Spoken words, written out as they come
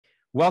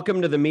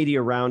Welcome to the Media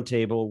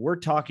Roundtable. We're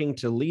talking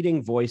to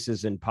leading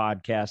voices in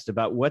podcast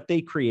about what they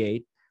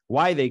create,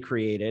 why they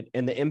create it,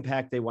 and the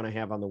impact they want to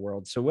have on the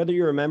world. So whether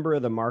you're a member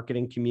of the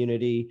marketing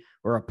community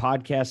or a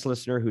podcast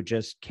listener who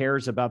just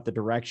cares about the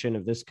direction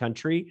of this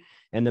country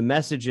and the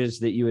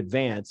messages that you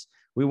advance,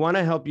 we want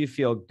to help you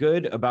feel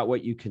good about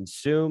what you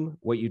consume,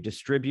 what you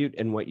distribute,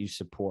 and what you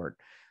support.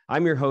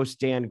 I'm your host,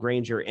 Dan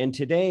Granger, and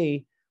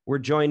today we're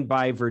joined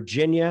by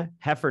Virginia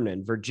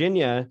Heffernan.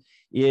 Virginia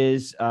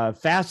is a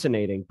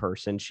fascinating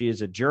person. She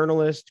is a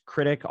journalist,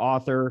 critic,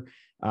 author,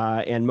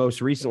 and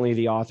most recently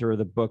the author of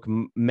the book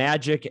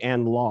Magic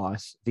and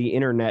Loss, The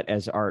Internet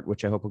as Art,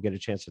 which I hope we'll get a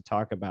chance to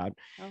talk about.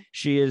 Oh.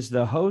 She is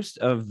the host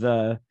of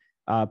the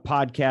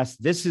podcast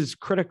This is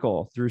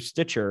Critical through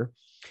Stitcher.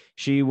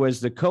 She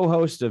was the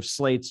co-host of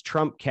Slate's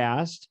Trump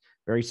Cast,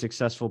 very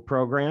successful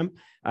program.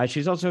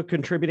 She's also a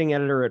contributing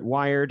editor at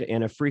Wired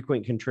and a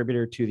frequent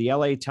contributor to the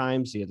LA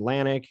Times, the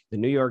Atlantic, the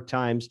New York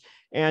Times,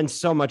 and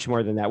so much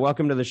more than that.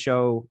 Welcome to the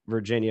show,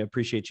 Virginia.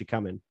 Appreciate you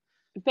coming.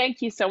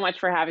 Thank you so much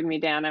for having me,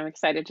 Dan. I'm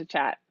excited to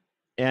chat.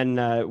 And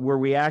were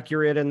we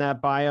accurate in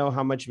that bio?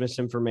 How much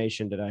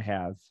misinformation did I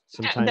have?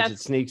 Sometimes it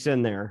sneaks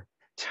in there.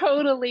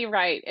 Totally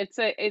right. It's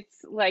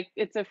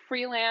a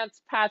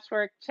freelance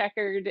patchwork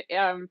checkered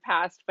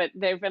past, but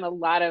there've been a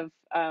lot of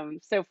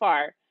so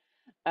far.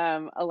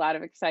 A lot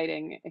of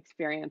exciting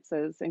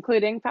experiences,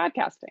 including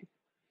podcasting.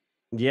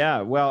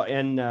 Yeah, well,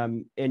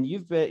 and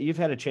you've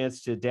had a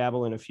chance to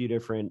dabble in a few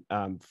different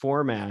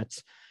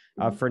formats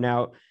for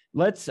now.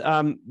 Let's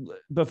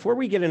before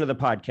we get into the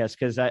podcast,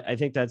 because I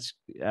think that's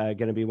going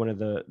to be one of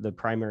the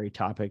primary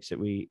topics that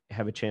we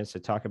have a chance to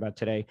talk about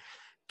today.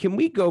 Can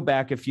we go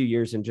back a few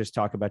years and just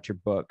talk about your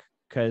book?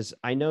 Because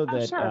I know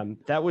that sure.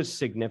 That was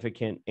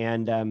significant,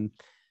 and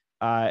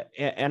I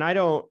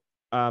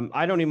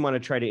don't even want to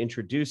try to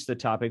introduce the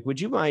topic.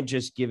 Would you mind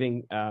just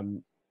giving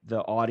the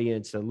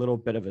audience a little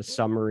bit of a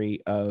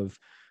summary of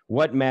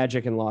what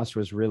Magic and Loss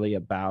was really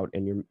about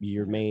and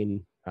your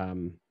main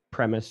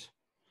premise?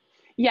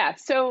 Yeah,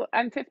 so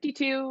I'm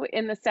 52.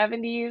 In the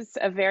 70s,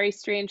 a very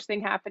strange thing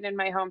happened in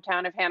my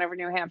hometown of Hanover,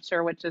 New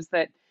Hampshire, which is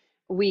that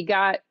we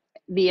got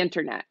the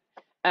internet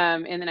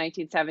in the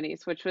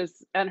 1970s, which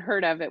was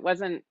unheard of. It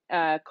wasn't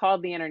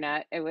called the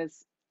internet. It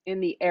was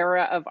in the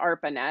era of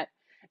ARPANET.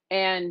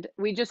 And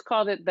we just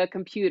called it the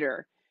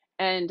computer.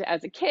 And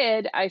as a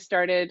kid, I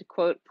started,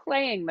 quote,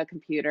 playing the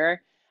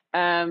computer,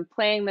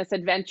 playing this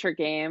adventure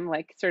game,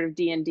 like sort of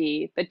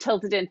D&D, that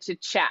tilted into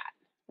chat,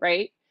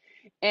 right?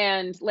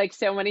 And like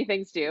so many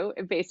things do,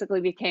 it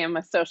basically became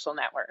a social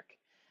network.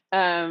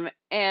 I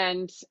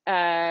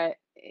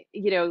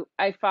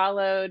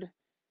followed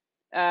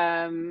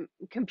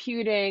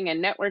computing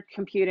and network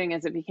computing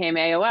as it became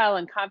AOL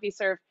and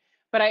CompuServe,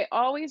 but I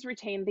always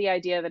retained the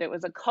idea that it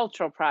was a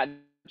cultural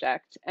project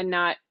and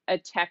not a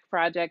tech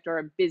project or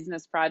a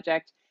business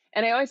project.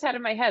 And I always had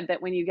in my head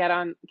that when you get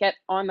on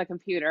the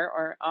computer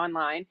or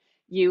online,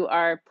 you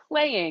are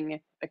playing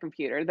the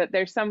computer, that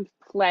there's some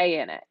play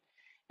in it.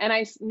 And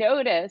I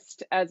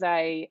noticed as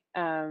I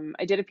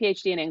did a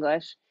PhD in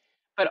English,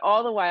 but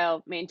all the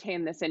while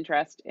maintained this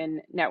interest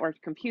in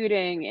networked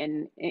computing,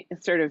 in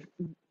sort of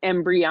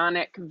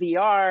embryonic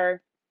VR,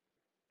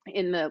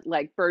 in the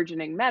like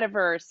burgeoning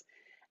metaverse.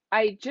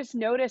 I just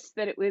noticed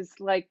that it was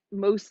like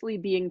mostly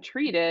being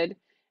treated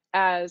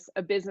as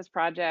a business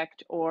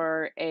project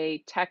or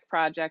a tech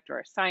project or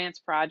a science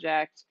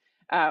project,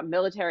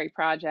 military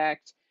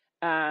project,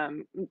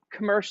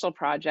 commercial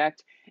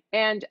project.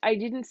 And I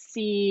didn't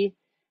see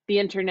the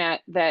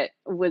internet that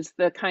was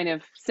the kind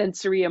of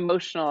sensory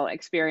emotional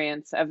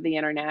experience of the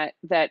internet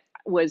that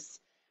was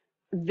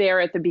there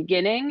at the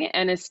beginning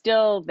and is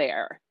still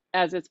there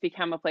as it's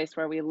become a place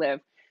where we live.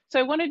 So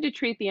I wanted to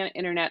treat the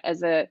internet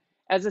as a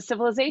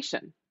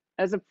civilization,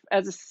 as a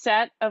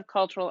set of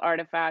cultural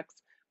artifacts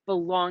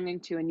belonging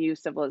to a new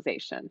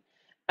civilization.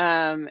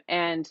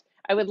 And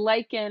I would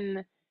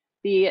liken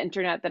the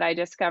internet that I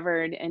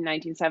discovered in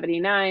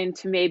 1979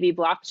 to maybe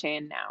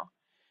blockchain now.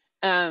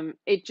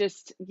 It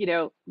just,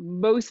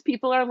 most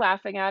people are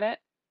laughing at it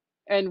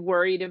and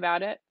worried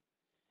about it.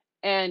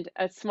 And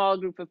a small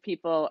group of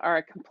people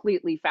are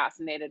completely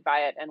fascinated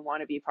by it and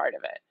want to be part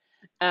of it.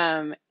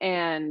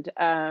 And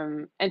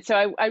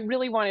so I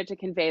really wanted to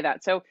convey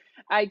that. So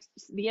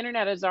the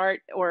internet as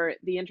art, or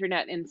the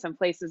internet in some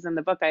places in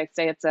the book, I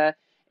say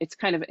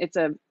it's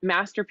a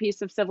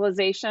masterpiece of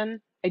civilization.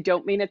 I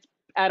don't mean it's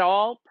at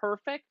all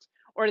perfect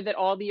or that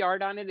all the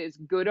art on it is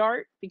good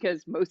art,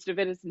 because most of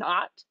it is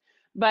not,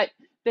 but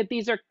that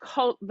these are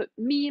the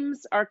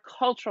memes are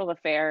cultural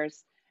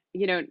affairs,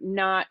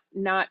 not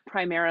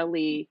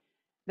primarily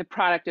the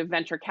product of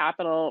venture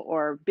capital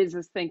or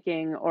business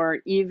thinking or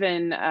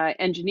even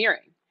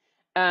engineering.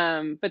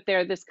 But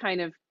they're this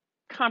kind of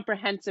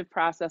comprehensive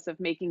process of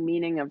making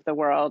meaning of the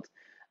world.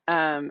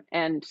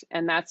 And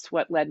that's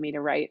what led me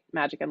to write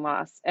Magic and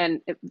Loss.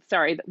 And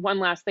sorry, one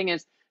last thing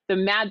is the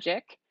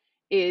magic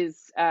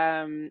is,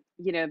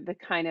 the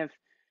kind of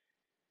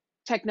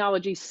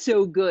technology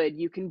so good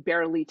you can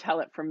barely tell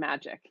it from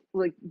magic.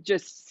 Like,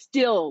 just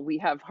still, we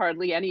have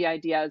hardly any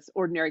idea as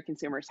ordinary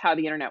consumers how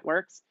the internet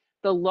works.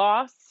 The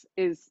loss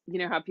is,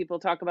 how people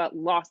talk about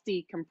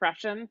lossy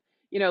compression,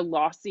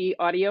 lossy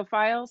audio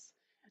files.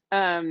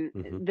 Hmm.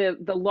 The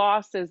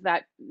loss is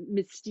that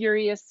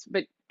mysterious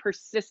but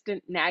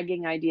persistent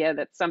nagging idea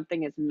that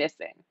something is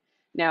missing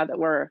now that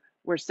we're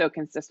so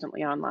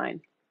consistently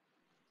online.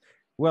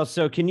 Well,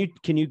 so can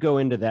you go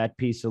into that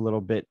piece a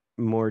little bit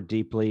more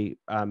deeply?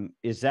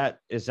 Is that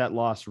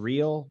loss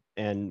real,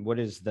 and what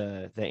is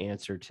the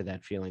answer to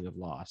that feeling of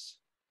loss?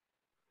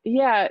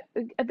 Yeah,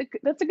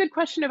 that's a good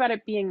question about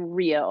it being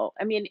real.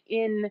 I mean,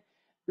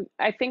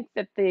 I think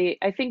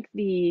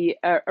the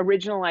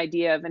original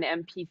idea of an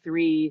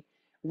MP3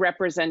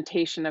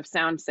 representation of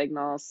sound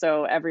signals.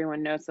 So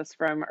everyone knows this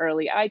from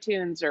early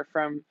iTunes or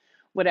from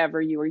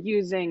whatever you were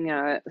using,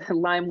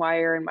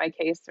 LimeWire in my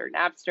case, or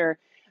Napster.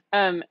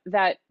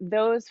 That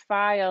those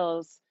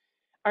files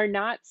are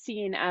not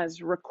seen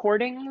as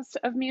recordings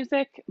of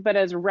music, but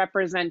as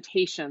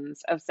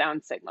representations of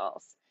sound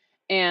signals.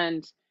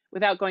 And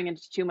without going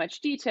into too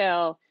much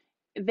detail,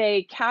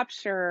 they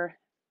capture,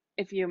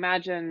 if you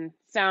imagine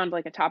sound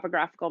like a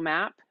topographical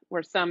map,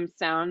 where some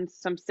sounds,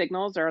 some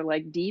signals are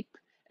like deep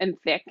and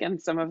thick, and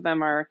some of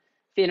them are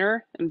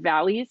thinner and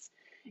valleys.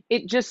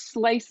 It just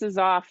slices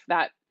off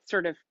that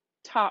sort of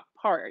top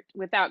part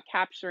without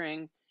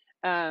capturing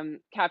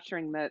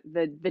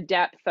the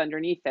depth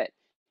underneath it.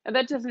 And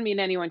that doesn't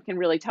mean anyone can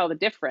really tell the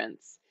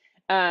difference.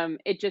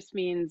 It just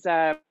means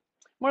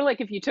more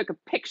like if you took a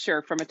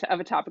picture from of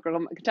a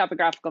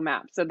topographical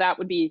map. So that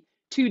would be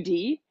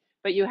 2D,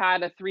 but you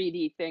had a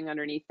 3D thing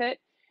underneath it.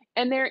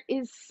 And there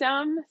is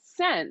some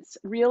sense,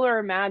 real or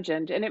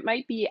imagined, and it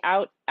might be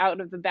out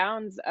of the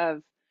bounds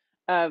of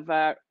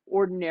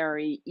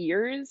ordinary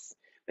ears,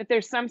 but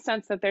there's some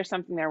sense that there's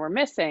something there we're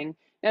missing.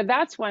 Now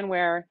that's one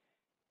where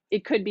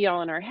it could be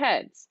all in our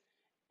heads.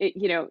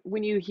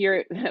 When you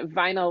hear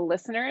vinyl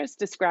listeners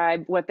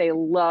describe what they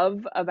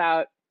love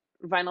about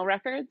vinyl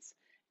records,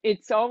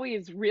 it's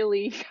always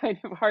really kind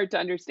of hard to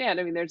understand.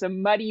 I mean, there's a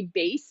muddy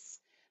bass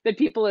that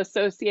people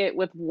associate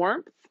with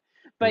warmth,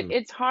 but Mm.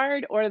 it's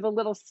hard, or the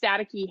little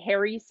staticky,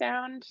 hairy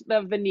sound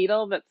of the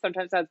needle that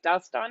sometimes has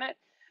dust on it.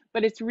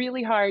 But it's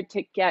really hard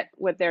to get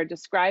what they're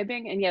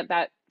describing, and yet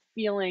that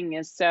feeling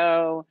is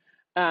so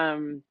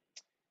um,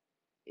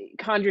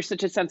 conjures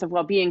such a sense of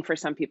well-being for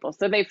some people.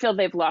 So they feel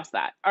they've lost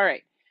that. All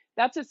right.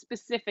 That's a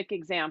specific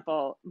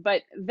example.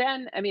 But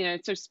then, I mean,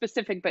 it's a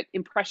specific but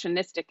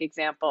impressionistic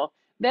example.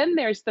 Then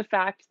there's the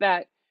fact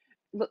that,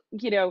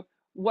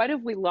 what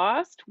have we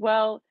lost?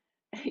 Well,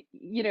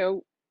 you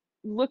know,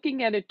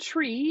 looking at a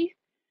tree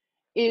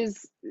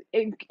is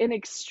an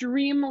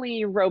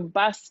extremely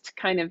robust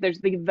kind of, there's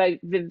the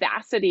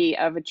vivacity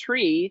of a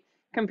tree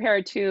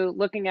compared to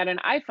looking at an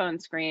iPhone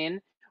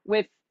screen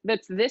with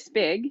that's this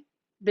big,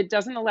 that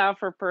doesn't allow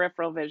for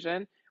peripheral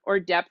vision or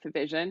depth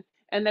vision,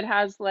 and that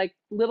has like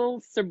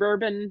little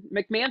suburban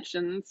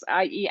McMansions,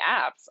 i.e.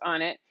 apps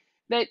on it,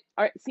 that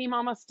seem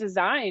almost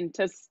designed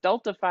to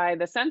stultify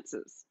the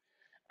senses.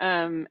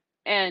 And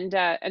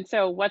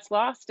so what's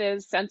lost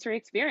is sensory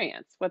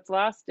experience. What's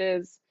lost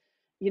is,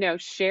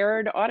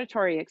 shared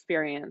auditory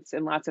experience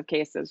in lots of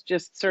cases,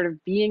 just sort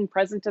of being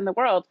present in the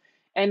world.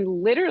 And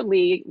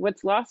literally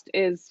what's lost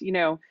is,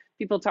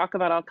 people talk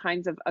about all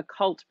kinds of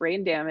occult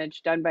brain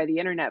damage done by the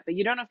internet, but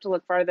you don't have to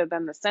look farther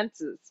than the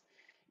senses.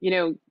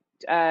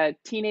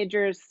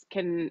 Teenagers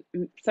can,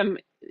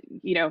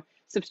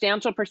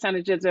 substantial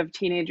percentages of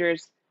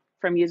teenagers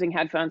from using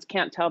headphones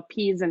can't tell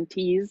P's and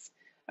T's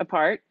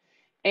apart.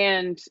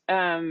 And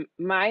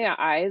my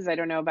eyes, I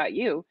don't know about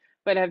you,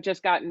 but have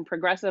just gotten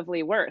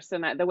progressively worse.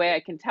 And the way I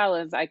can tell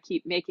is I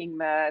keep making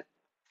the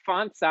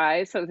font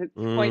size, so the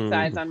point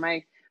size Mm. on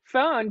my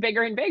phone,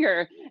 bigger and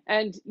bigger.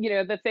 And,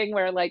 the thing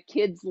where like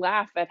kids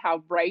laugh at how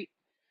bright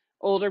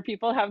older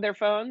people have their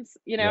phones,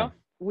 Yeah.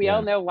 we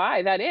all Yeah. know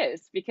why that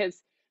is,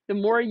 because the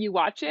more you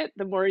watch it,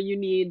 the more you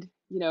need,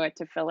 it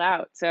to fill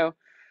out. So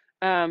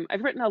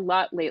I've written a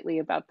lot lately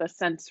about the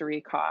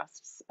sensory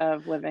costs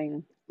of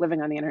living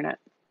on the internet.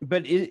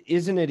 But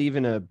isn't it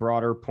even a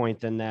broader point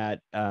than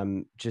that?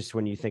 Just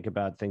when you think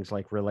about things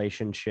like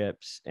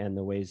relationships and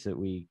the ways that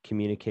we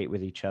communicate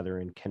with each other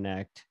and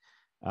connect,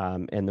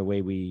 and the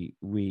way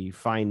we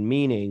find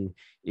meaning,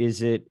 is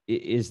the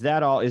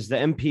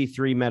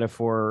MP3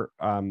 metaphor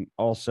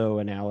also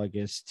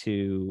analogous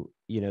to,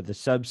 the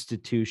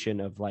substitution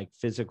of like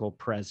physical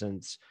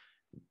presence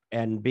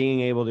and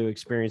being able to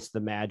experience the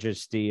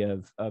majesty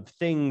of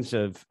things,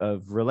 of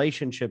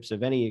relationships,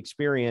 of any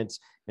experience,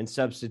 and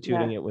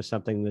substituting Yeah. it with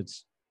something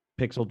that's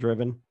pixel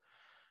driven?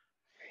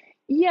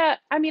 Yeah.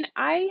 I mean,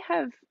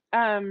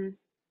 um,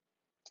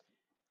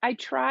 I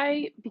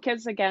try,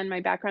 because again, my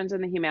background's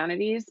in the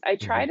humanities, I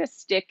try Mhm. to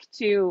stick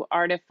to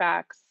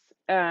artifacts.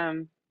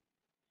 Um,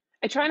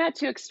 I try not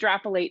to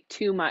extrapolate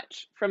too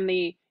much from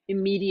the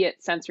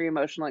immediate sensory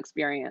emotional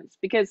experience,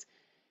 because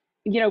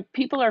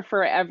people are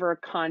forever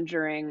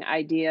conjuring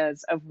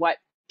ideas of what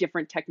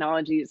different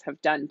technologies have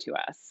done to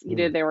us.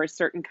 Mm. There were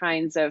certain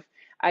kinds of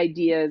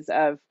ideas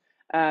of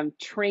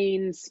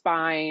train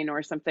spine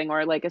or something,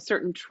 or like a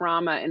certain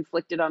trauma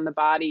inflicted on the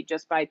body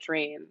just by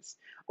trains,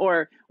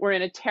 or we're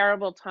in a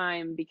terrible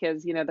time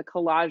because, you know, the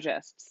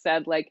collagist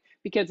said, like,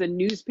 because a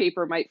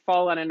newspaper might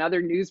fall on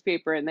another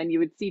newspaper and then you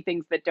would see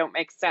things that don't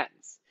make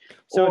sense.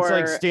 So it's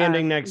like Or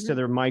standing next to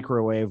their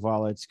microwave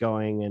while it's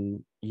going,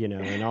 and you know,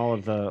 and all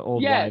of the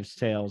old yes, wives'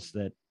 tales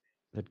that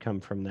come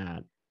from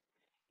that.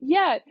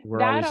 yeah, We're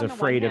that always on the one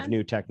afraid of hand,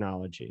 new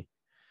technology.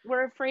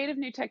 we're afraid of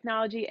new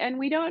technology, and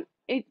we don't,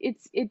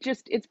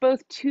 it's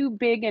both too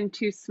big and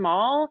too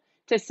small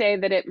to say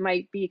that it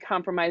might be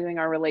compromising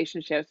our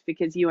relationships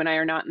because you and I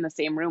are not in the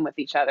same room with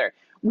each other.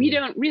 We Mm.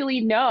 don't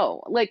really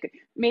know. Like,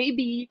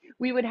 maybe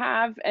we would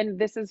have, and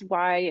this is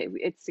why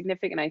it's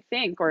significant, I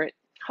think, or it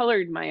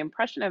colored my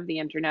impression of the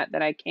internet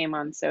that I came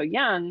on so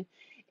young,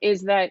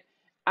 is that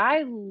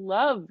I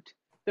loved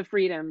the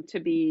freedom to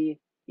be,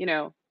 you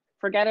know,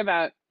 forget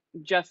about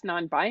just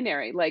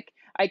non-binary. Like,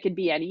 I could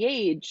be any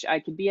age,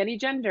 I could be any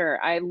gender.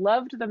 I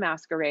loved the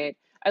masquerade.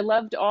 I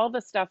loved all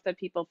the stuff that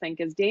people think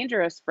is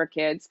dangerous for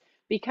kids,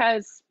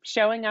 because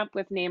showing up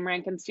with name,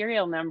 rank, and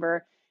serial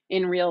number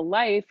in real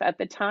life at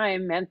the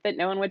time meant that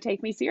no one would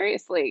take me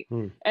seriously.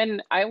 Mm.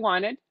 And I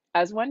wanted,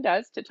 as one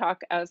does, to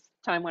talk as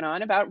time went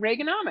on about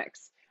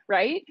Reaganomics,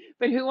 right?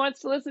 But who wants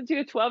to listen to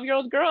a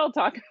 12-year-old girl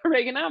talk about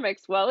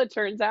Reaganomics? Well, it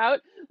turns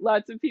out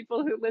lots of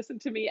people who listen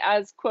to me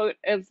as, quote,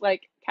 as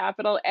like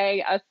capital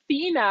A,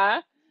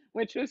 Athena,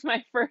 which was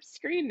my first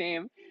screen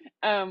name,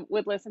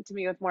 would listen to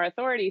me with more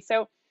authority.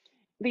 So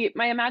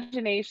my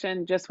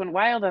imagination just went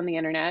wild on the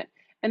internet.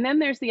 And then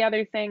there's the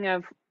other thing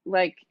of,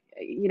 like,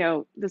 you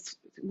know, this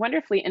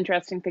wonderfully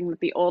interesting thing that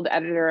the old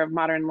editor of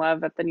Modern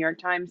Love at the New York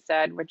Times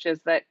said, which is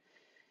that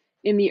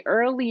in the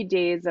early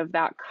days of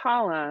that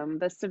column,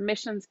 the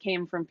submissions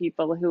came from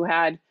people who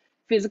had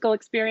physical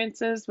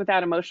experiences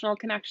without emotional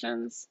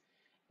connections.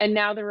 And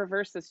now the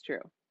reverse is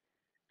true.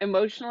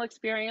 Emotional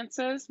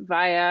experiences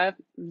via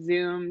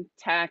Zoom,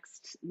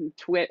 text,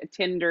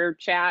 Tinder,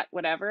 chat,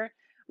 whatever,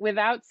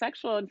 without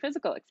sexual and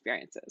physical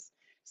experiences.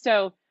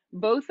 So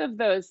both of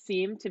those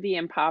seem to be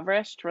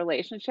impoverished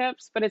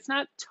relationships, but it's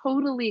not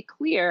totally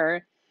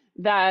clear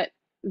that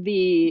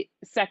the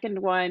second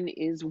one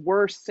is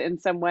worse in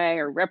some way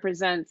or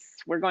represents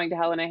we're going to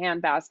hell in a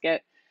handbasket,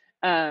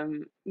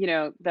 you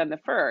know, than the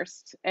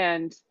first.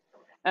 And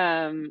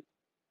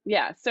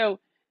yeah, so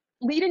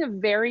leading a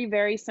very,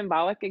 very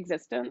symbolic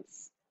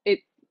existence, it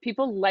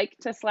people like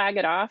to slag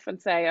it off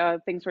and say, oh,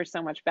 things were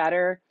so much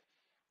better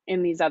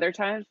in these other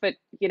times. But,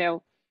 you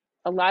know,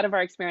 a lot of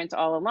our experience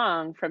all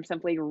along, from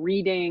simply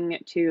reading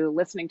to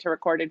listening to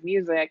recorded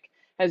music,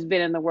 has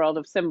been in the world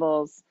of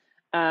symbols.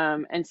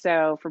 And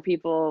so for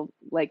people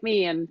like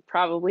me and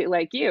probably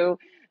like you,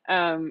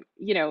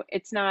 you know,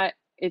 it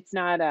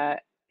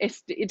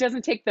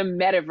doesn't take the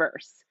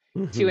metaverse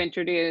to Mhm.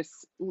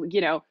 introduce,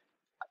 you know,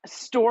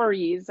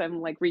 stories.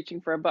 I'm like reaching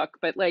for a book,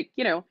 but, like,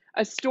 you know,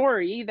 a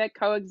story that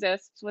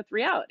coexists with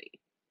reality.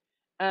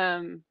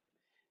 Um,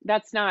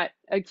 that's not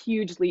a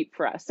huge leap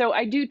for us. So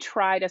I do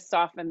try to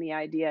soften the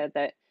idea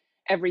that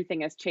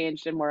everything has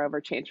changed, and moreover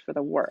changed for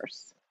the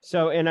worse.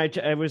 So, and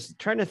I was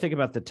trying to think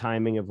about the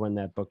timing of when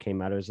that book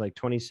came out. It was like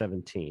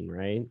 2017,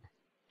 right?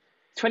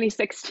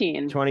 2016.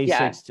 Yeah.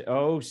 2016.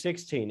 Oh,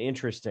 16.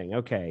 Interesting.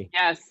 Okay.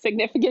 Yeah.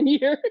 Significant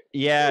year.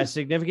 Yeah,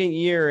 significant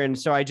year. And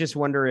so I just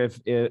wonder if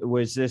it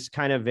was this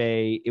kind of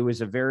it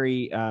was a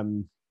very,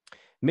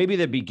 maybe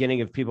the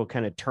beginning of people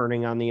kind of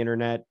turning on the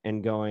internet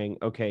and going,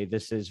 okay,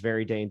 this is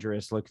very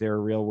dangerous. Look, there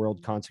are real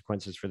world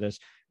consequences for this.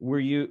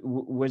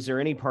 Was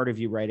there any part of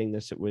you writing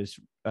this that was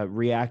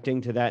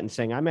reacting to that and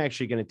saying, I'm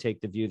actually going to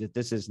take the view that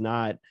this is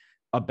not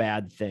a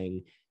bad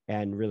thing,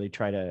 and really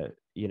try to,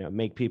 you know,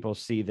 make people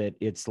see that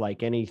it's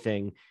like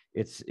anything,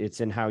 it's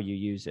in how you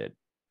use it?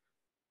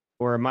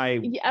 Or am I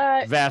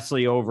Yeah.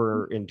 vastly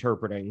over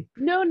interpreting?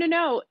 No, no,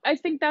 no. I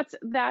think that's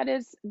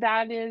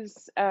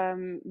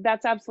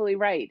absolutely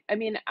right. I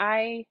mean,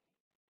 I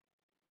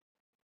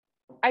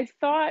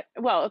thought,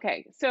 well,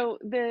 okay. So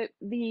the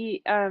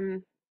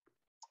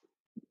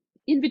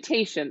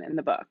invitation in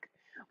the book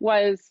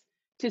was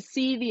to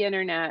see the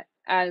internet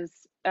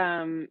as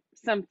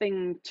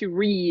something to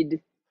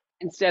read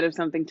instead of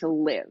something to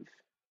live, Mm.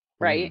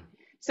 right?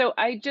 So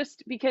I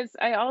just, because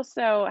I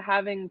also,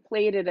 having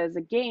played it as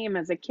a game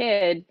as a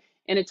kid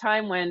in a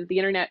time when the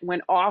internet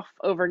went off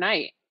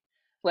overnight,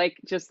 like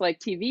just like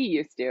TV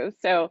used to.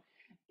 So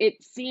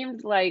it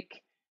seemed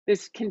like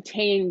this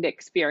contained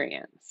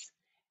experience.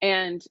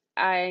 And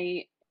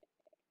I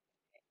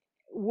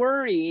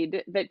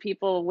worried that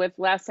people with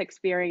less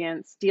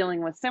experience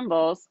dealing with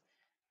symbols,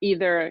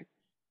 either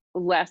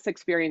less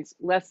experience,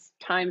 less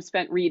time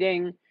spent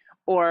reading,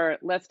 or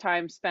less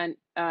time spent,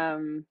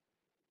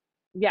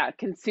 yeah,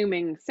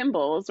 consuming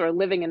symbols or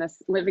living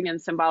in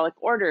symbolic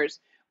orders,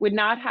 would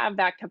not have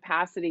that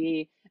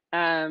capacity.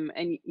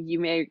 And you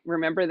may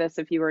remember this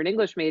if you were an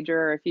English major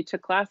or if you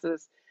took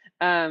classes,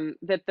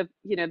 that the,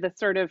 you know, the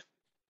sort of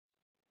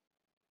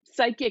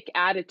psychic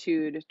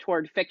attitude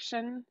toward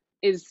fiction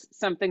is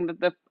something that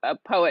the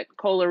poet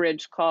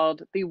Coleridge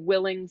called the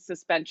willing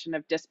suspension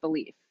of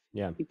disbelief.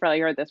 Yeah. You've probably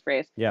heard this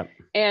phrase. Yeah.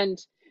 And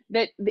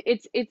that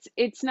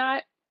it's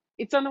not,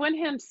 it's on the one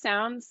hand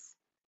sounds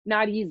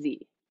not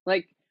easy.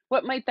 Like,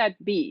 what might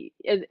that be?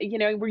 You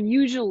know, we're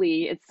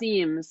usually, it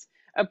seems,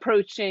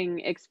 approaching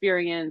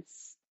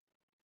experience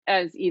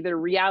as either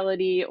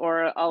reality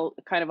or a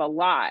kind of a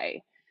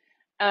lie.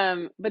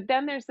 But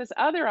then there's this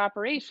other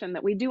operation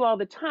that we do all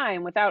the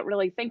time without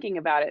really thinking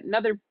about it.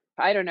 Another,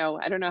 I don't know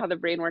how the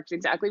brain works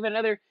exactly, but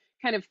another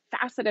kind of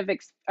facet of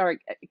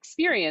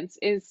experience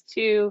is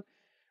to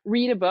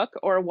read a book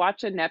or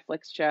watch a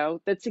Netflix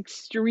show that's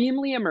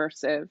extremely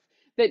immersive,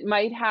 that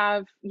might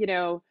have, you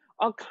know,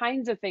 all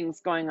kinds of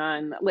things going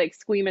on, like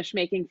squeamish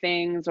making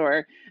things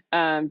or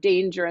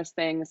dangerous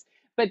things,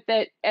 but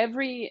that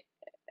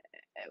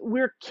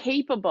we're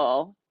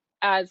capable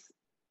as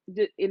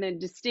in a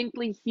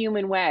distinctly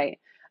human way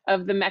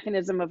of the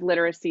mechanism of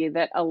literacy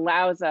that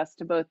allows us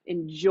to both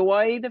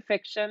enjoy the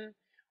fiction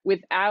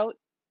without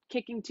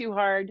kicking too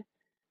hard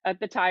at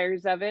the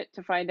tires of it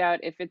to find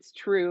out if it's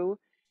true,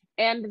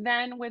 and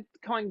then with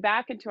going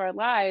back into our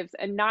lives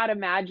and not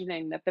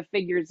imagining that the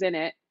figures in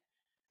it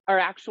are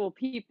actual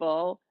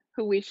people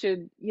who we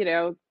should, you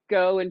know,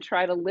 go and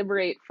try to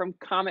liberate from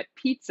Comet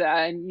Pizza.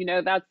 And, you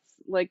know, that's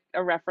like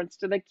a reference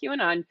to the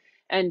QAnon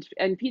and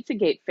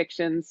Pizzagate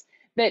fictions.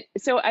 That,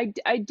 so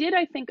I did,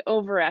 I think,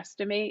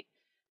 overestimate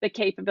the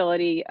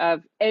capability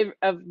of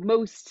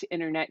most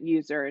internet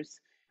users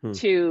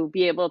to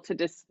be able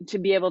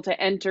to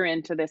enter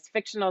into this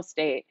fictional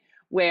state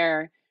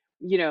where,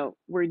 you know,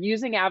 we're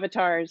using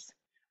avatars,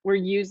 we're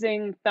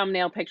using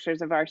thumbnail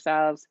pictures of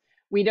ourselves.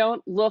 We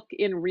don't look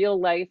in real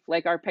life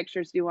like our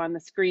pictures do on the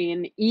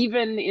screen,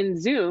 even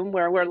in Zoom,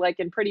 where we're like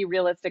in pretty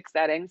realistic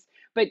settings.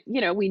 But, you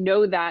know, we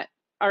know that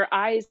our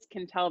eyes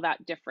can tell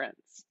that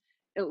difference,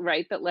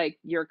 right? That like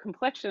your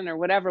complexion or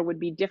whatever would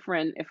be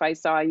different if I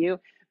saw you,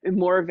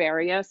 more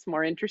various,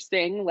 more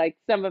interesting. Like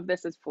some of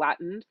this is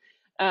flattened,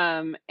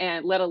 and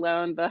let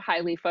alone the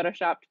highly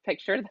photoshopped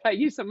picture that I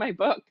use in my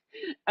book.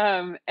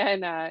 And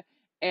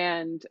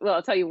well,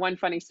 I'll tell you one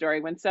funny story.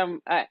 When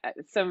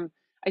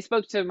I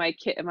spoke to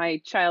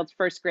my child's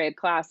first grade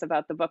class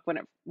about the book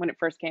when it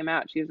first came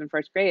out. She was in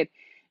first grade,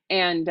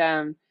 and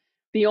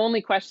the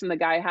only question the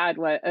guy had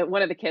was,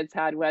 one of the kids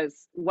had,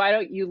 was, "Why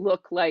don't you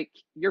look like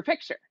your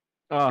picture?"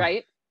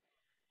 Right?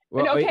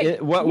 Well, okay,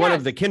 one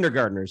of the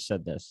kindergartners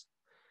said this.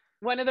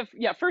 One of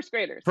the first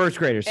graders. First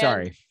graders,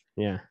 sorry.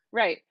 Yeah.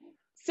 Right.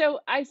 So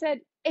I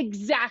said,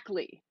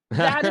 exactly.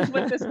 That is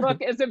what this book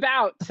is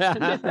about.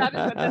 That is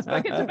what this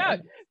book is about.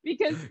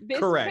 Because this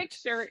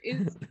picture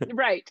is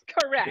right,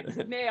 correct,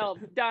 nailed,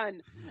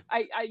 done.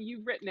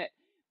 You've written it.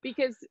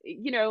 Because,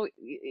 you know,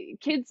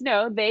 kids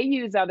know they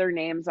use other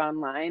names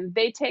online.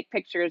 They take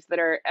pictures that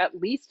are at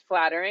least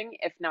flattering,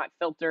 if not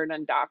filtered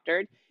and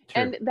doctored.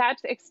 True. And that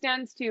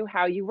extends to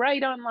how you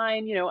write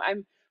online. You know,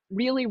 I'm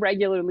really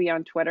regularly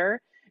on Twitter.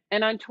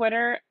 And on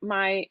Twitter,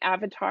 my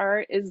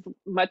avatar is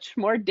much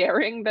more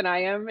daring than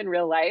I am in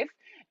real life,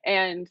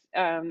 and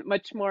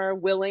much more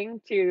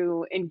willing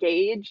to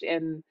engage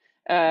in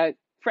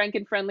frank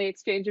and friendly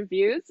exchange of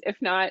views,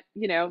 if not,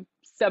 you know,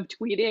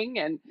 subtweeting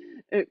and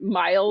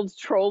mild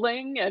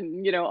trolling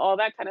and, you know, all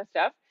that kind of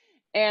stuff,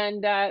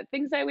 and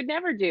things I would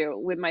never do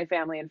with my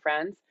family and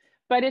friends.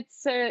 But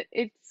it's a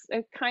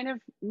kind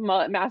of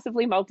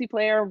massively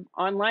multiplayer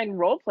online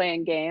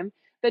role-playing game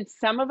that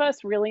some of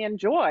us really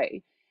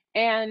enjoy.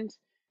 And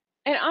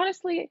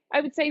honestly, I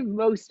would say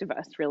most of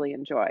us really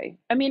enjoy.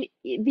 I mean,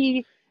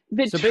 the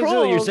so trolls,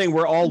 basically you're saying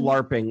we're all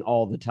LARPing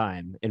all the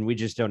time and we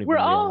just don't even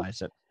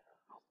realize it.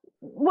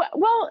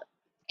 Well,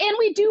 and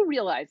we do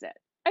realize it.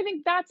 I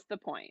think that's the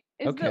point.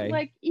 Is that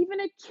like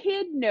even a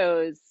kid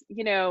knows,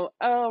 you know,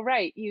 oh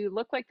right, you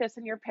look like this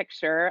in your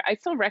picture. I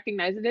still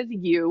recognize it as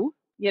you,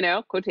 you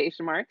know,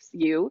 quotation marks,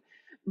 you.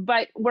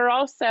 But we're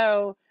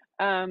also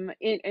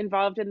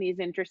involved in these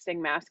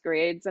interesting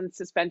masquerades and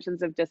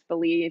suspensions of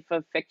disbelief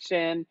of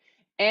fiction.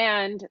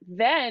 And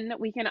then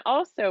we can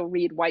also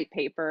read white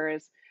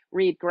papers,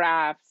 read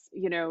graphs,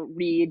 you know,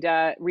 read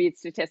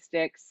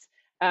statistics,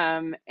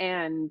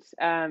 and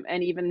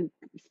even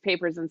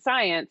papers in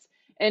science,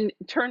 and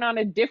turn on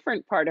a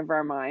different part of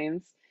our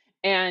minds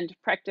and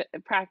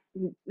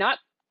not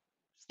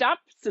stop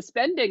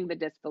suspending the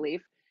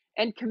disbelief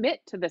and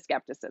commit to the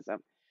skepticism.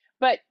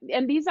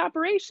 And these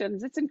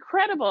operations, it's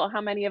incredible how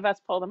many of us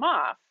pull them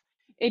off.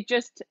 It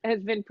just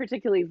has been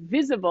particularly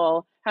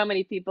visible how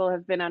many people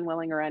have been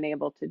unwilling or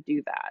unable to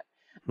do that.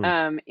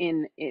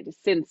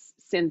 Since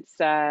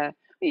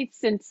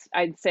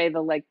I'd say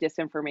the like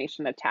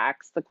disinformation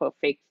attacks, the quote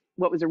fake,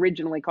 what was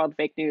originally called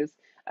fake news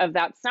of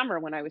that summer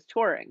when I was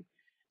touring.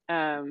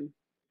 And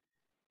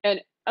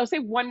I'll say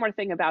one more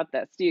thing about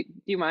this. Do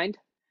you mind?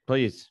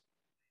 Please.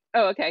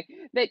 Oh, okay.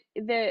 That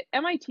the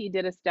MIT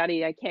did a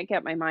study, I can't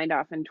get my mind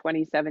off, in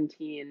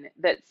 2017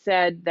 that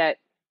said that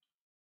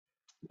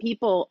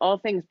people, all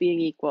things being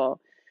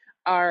equal,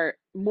 are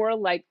more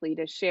likely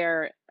to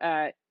share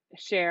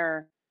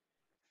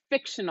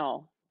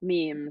fictional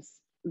memes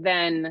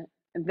than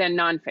than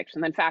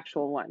nonfiction, than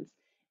factual ones,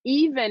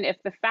 even if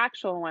the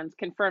factual ones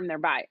confirm their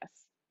bias.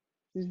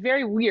 It's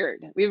very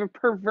weird. We have a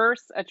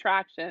perverse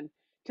attraction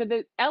to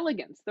the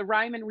elegance, the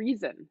rhyme and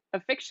reason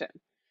of fiction.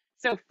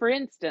 So, for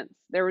instance,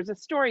 there was a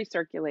story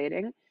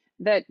circulating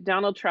that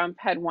Donald Trump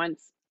had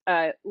once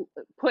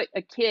put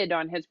a kid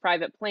on his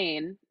private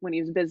plane when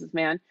he was a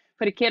businessman,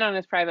 put a kid on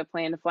his private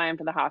plane to fly him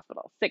to the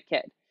hospital, sick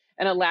kid,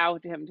 and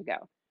allowed him to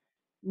go.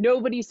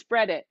 Nobody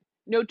spread it.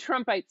 No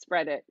Trumpite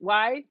spread it.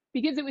 Why?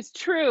 Because it was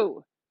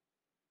true.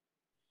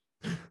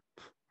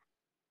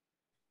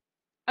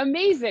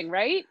 Amazing,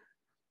 right?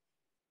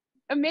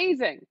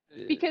 Amazing,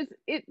 because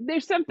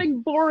there's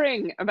something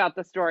boring about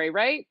the story,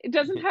 right? It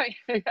doesn't have.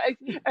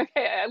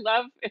 I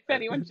love, if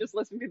anyone's just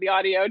listening to the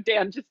audio,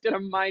 Dan just did a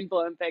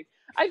mind-blowing thing.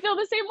 I feel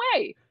the same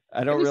way.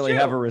 I don't really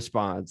have a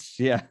response.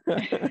 Yeah,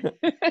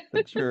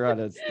 not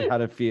sure how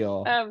to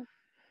feel.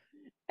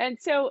 And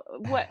so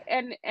what?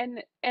 And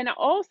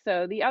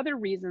also the other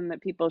reason that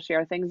people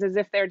share things is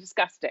if they're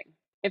disgusting,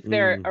 if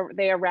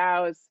they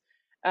arouse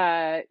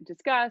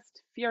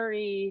disgust,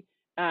 fury,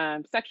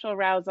 sexual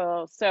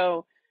arousal.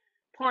 So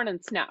porn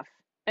and snuff.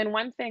 And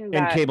one thing that,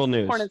 and cable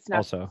news, porn and snuff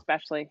also,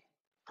 especially,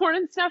 porn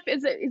and snuff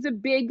is a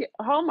big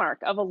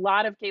hallmark of a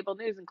lot of cable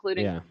news,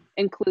 including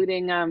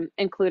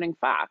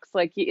Fox.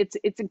 Like,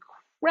 it's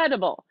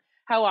incredible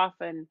how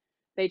often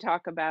they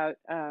talk about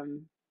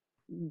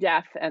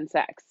death and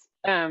sex.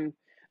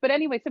 But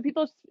anyway, so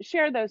people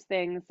share those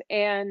things.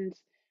 And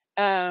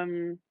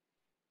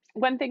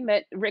one thing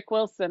that Rick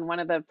Wilson, one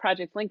of the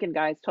Project Lincoln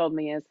guys, told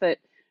me is that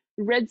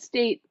red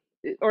state,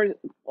 or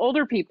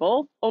older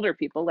people,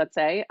 let's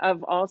say,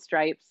 of all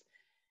stripes,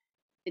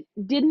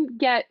 didn't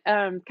get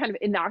kind of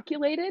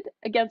inoculated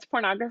against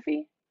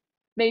pornography.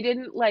 They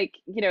didn't, like,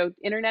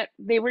 internet.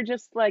 They were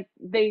just like,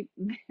 they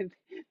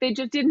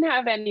just didn't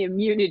have any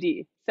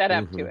immunity set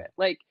up to it.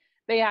 Like,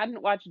 they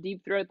hadn't watched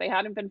Deep Throat. They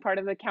hadn't been part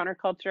of the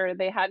counterculture.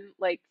 They hadn't,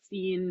 like,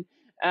 seen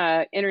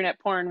internet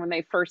porn when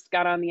they first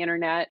got on the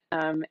internet.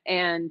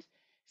 And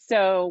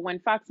so when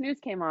Fox News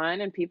came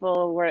on and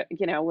people were,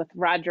 with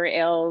Roger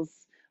Ailes,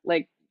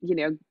 like,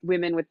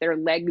 women with their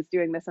legs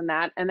doing this and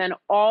that, and then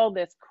all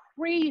this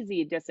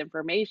crazy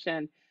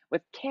disinformation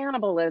with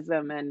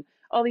cannibalism and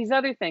all these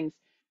other things,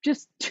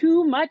 just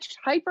too much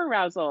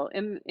hyperarousal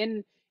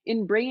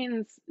in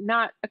brains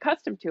not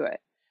accustomed to it.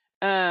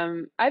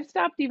 I've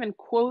stopped even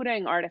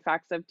quoting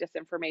artifacts of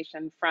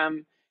disinformation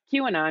from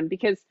QAnon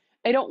because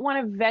I don't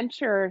want to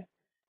venture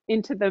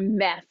into the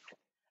meth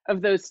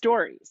of those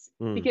stories,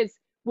 because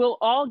we'll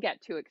all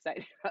get too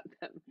excited about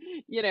them,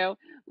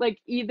 like,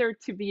 either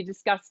to be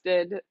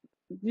disgusted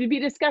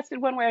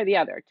one way or the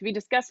other, to be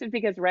disgusted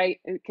because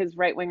right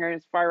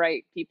wingers, far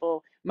right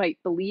people might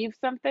believe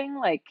something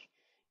like,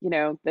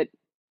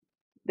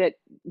 that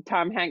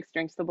Tom Hanks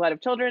drinks the blood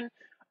of children,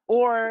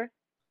 or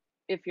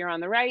if you're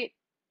on the right,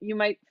 you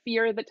might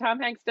fear that Tom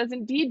Hanks does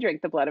indeed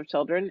drink the blood of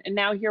children. And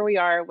now here we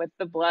are with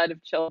the blood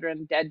of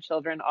children, dead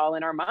children, all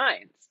in our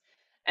minds.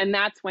 And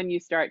that's when you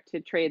start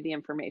to trade the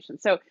information.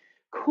 So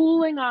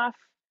cooling off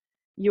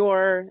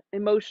your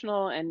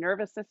emotional and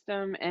nervous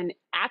system and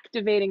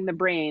activating the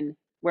brain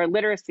where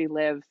literacy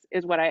lives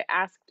is what I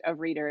asked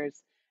of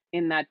readers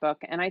in that book.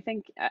 And I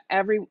think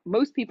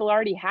most people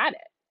already had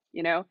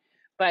it,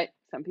 but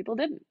some people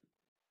didn't.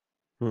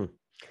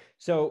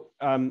 So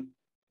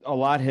a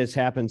lot has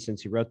happened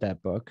since you wrote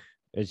that book,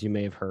 as you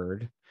may have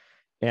heard.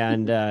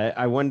 And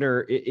I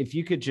wonder if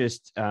you could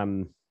just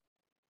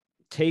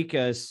take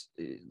us,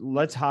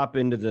 let's hop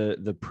into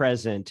the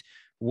present.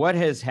 What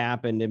has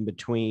happened in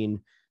between?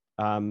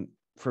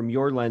 From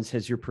your lens,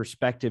 has your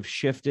perspective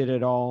shifted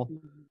at all?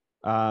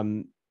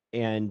 And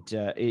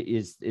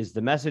is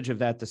the message of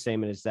that the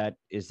same? And is that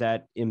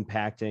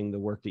impacting the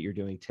work that you're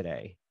doing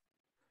today?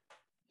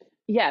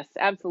 Yes,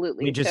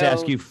 absolutely. Let me just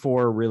ask you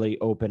 4 really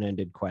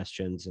open-ended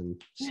questions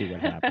and see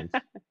what happens.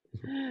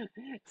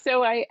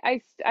 So I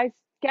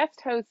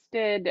guest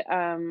hosted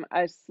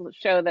a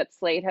show that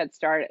Slate had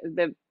started,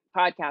 the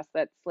podcast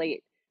that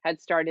Slate had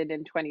started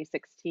in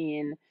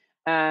 2016,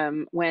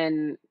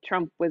 when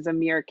Trump was a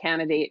mere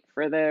candidate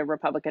for the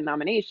Republican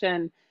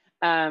nomination.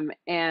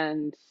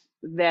 And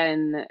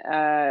then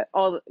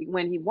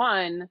when he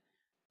won,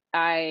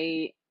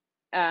 I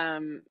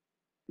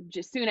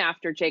just soon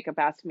after, Jacob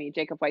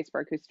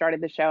Weisberg, who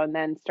started the show and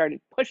then started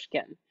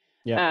Pushkin.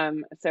 Yeah.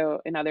 So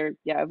another,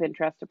 of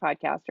interest to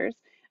podcasters.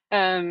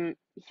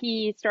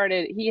 He had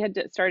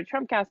started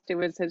Trumpcast. It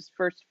was his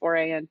first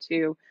foray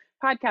into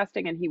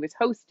podcasting, and he was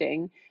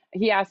hosting.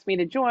 He asked me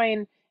to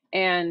join,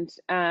 and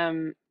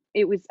I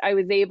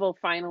was able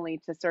finally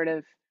to sort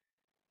of,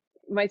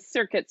 my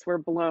circuits were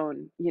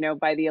blown,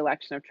 by the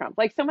election of Trump.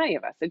 Like so many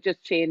of us, it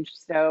just changed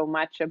so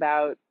much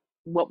about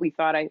what we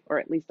thought, or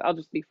at least I'll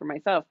just speak for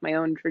myself, my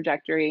own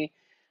trajectory,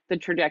 the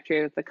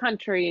trajectory of the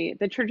country,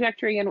 the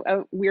trajectory in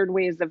weird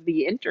ways of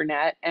the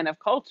internet and of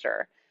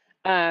culture.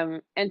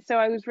 And so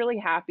I was really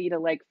happy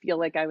to feel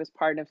like I was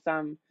part of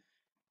some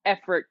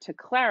effort to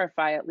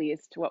clarify at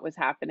least what was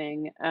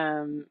happening,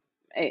 in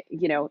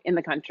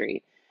the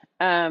country.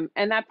 And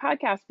that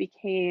podcast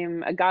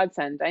became a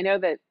godsend. I know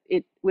that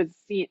it was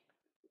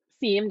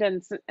seemed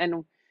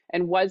and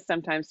was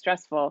sometimes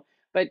stressful,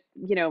 but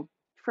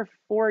for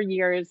 4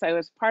 years I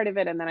was part of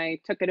it, and then I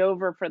took it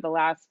over for the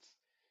last,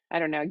 I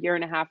don't know, year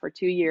and a half or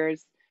 2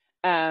 years.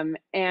 And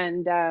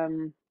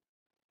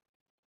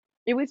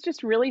it was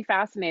just really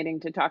fascinating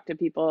to talk to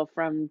people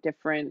from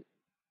different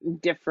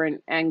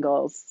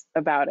angles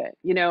about it.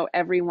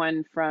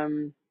 Everyone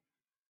from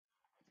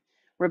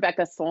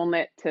Rebecca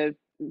Solnit to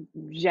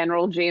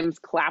General James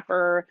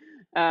Clapper,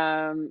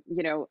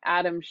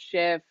 Adam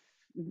Schiff,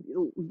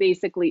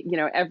 basically,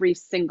 every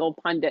single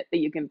pundit that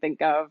you can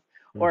think of,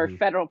 or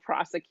federal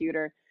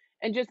prosecutor,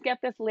 and just get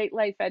this late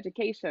life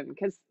education,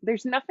 because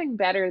there's nothing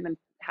better than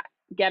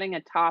getting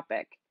a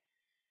topic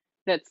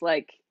that's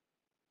like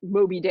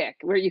Moby Dick,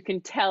 where you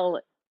can tell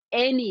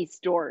any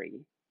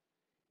story,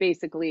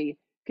 basically,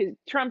 because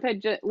Trump had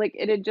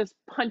it had just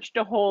punched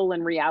a hole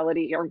in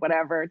reality or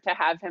whatever to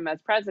have him as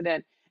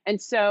president.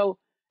 And so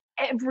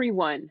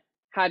everyone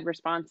had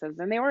responses,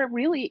 and they were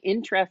really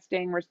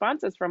interesting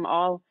responses from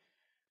all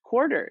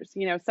quarters.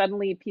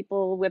 Suddenly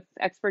people with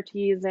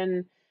expertise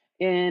in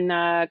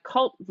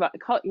cultishness,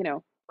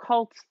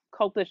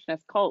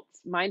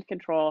 cults, mind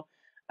control,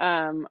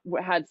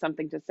 had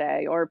something to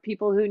say, or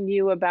people who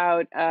knew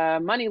about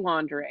money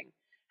laundering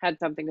had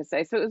something to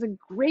say. So it was a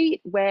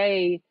great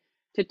way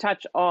to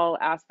touch all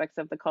aspects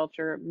of the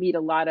culture, meet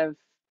a lot of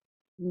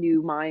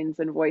new minds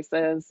and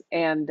voices,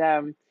 and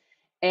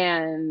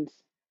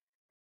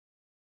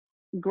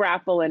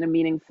grapple in a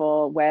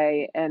meaningful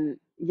way, and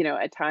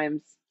at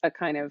times a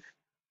kind of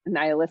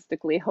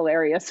nihilistically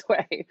hilarious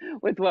way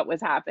with what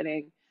was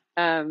happening.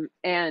 But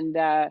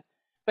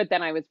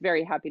then I was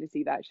very happy to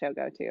see that show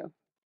go too.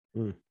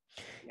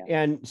 Yeah.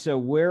 And so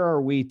where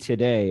are we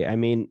today? I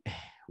mean,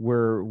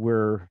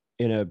 we're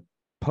in a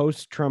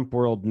post-Trump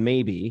world,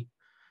 maybe.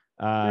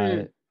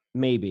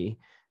 Maybe.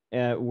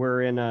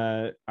 We're in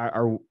our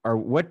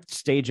what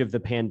stage of the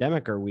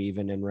pandemic are we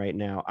even in right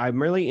now?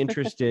 I'm really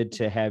interested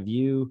to have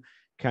you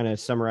kind of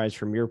summarize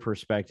from your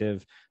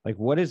perspective, like,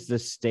 what is the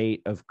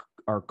state of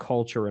our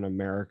culture in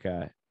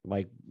America?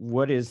 Like,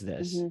 what is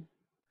this?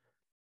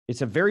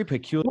 It's a very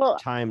peculiar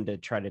time to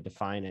try to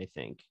define, I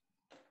think.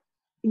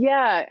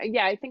 Yeah,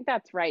 I think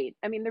that's right.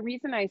 I mean, the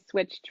reason I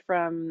switched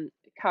from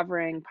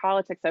covering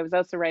politics, I was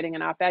also writing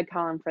an op-ed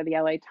column for the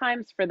LA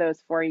Times for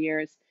those 4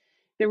 years.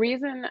 The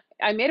reason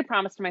I made a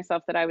promise to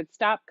myself that I would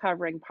stop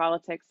covering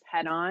politics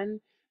head on,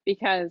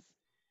 because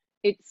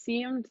it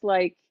seemed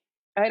like,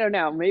 I don't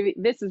know, maybe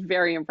this is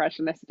very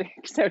impressionistic.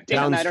 So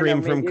Dan, I don't know,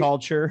 downstream from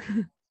culture.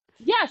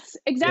 Yes,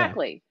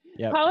 exactly.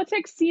 Yeah. Yep.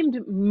 Politics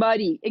seemed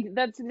muddy.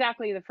 That's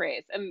exactly the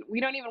phrase. And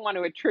we don't even want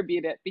to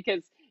attribute it,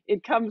 because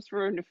it comes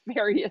from a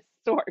nefarious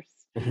source.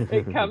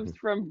 It comes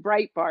from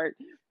Breitbart.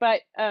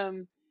 But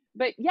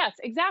yes,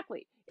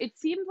 exactly. It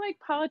seemed like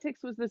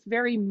politics was this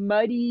very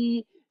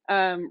muddy,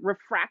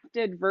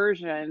 refracted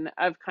version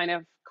of kind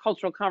of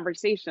cultural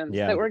conversations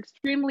that were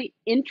extremely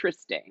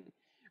interesting,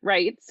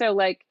 right? So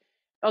like,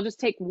 I'll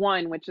just take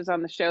one, which is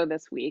on the show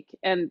this week,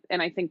 and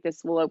I think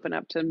this will open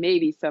up to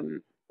maybe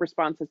some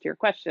responses to your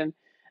question.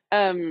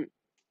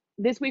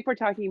 This week we're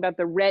talking about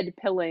the red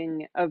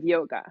pilling of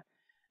yoga.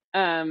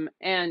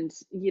 And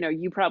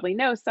you probably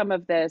know some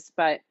of this,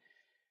 but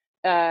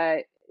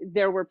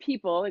there were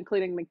people,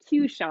 including the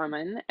Q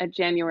shaman at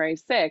January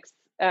 6th,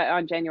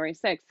 on January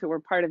 6th, who were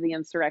part of the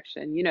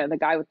insurrection. The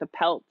guy with the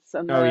pelts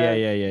and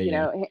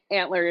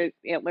antlers.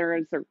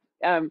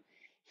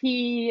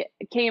 He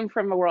came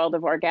from the world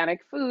of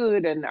organic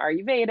food and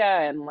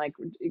Ayurveda, and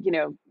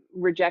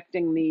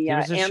rejecting the he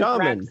was a anthrax.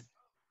 Shaman.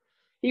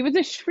 He was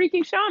a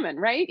freaking shaman,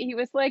 right? He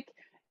was like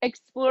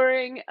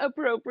exploring,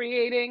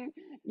 appropriating,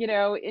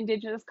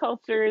 indigenous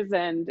cultures,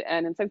 and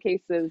in some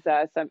cases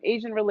some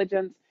Asian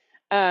religions.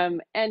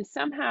 And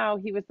somehow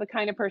he was the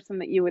kind of person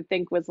that you would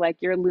think was like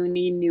your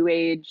loony new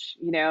age,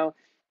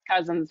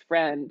 cousin's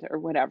friend or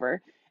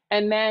whatever.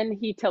 And then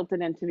he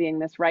tilted into being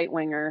this right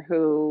winger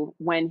who,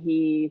 when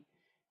he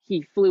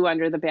flew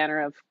under the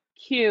banner of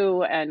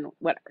Q and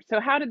whatever.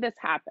 So how did this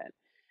happen?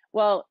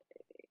 Well,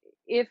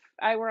 if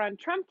I were on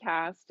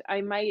Trumpcast,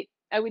 I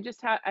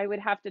would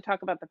have to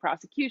talk about the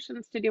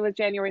prosecutions to do with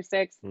January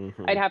 6th.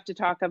 I'd have to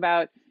talk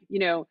about,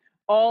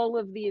 all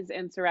of these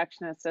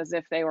insurrectionists as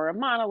if they were a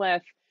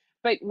monolith.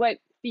 But what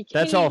became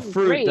that's all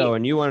fruit great, though,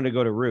 and you wanted to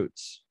go to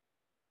roots.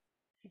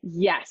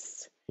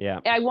 Yes.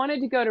 Yeah. I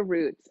wanted to go to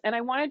roots, and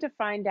I wanted to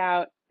find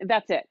out.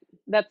 That's it.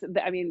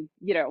 I mean,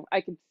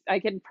 I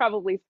could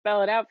probably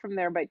spell it out from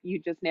there, but you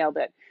just nailed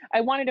it.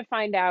 I wanted to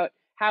find out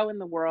how in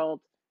the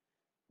world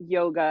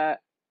yoga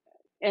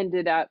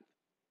ended up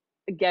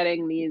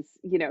getting these,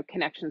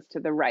 connections to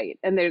the right.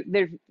 And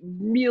there's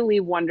really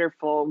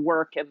wonderful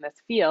work in this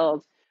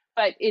field,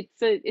 but it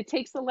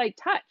takes a light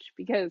touch,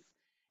 because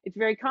it's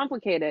very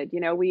complicated.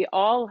 We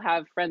all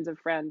have friends of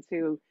friends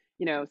who,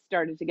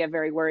 started to get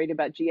very worried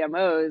about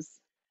GMOs,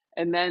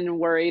 and then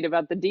worried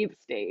about the deep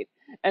state,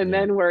 and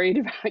then worried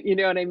about, you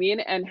know what I mean?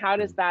 And how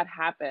does that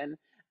happen?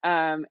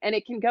 And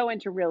it can go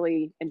into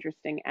really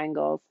interesting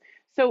angles.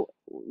 So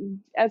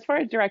as far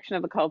as direction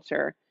of the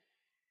culture,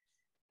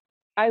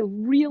 I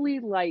really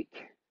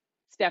like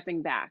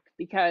stepping back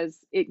because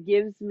it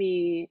gives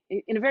me,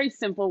 in a very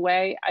simple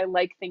way, I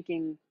like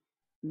thinking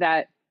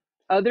that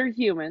other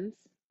humans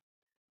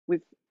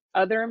with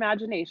other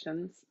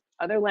imaginations,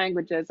 other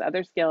languages,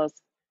 other skills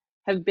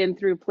have been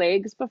through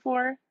plagues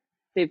before.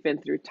 They've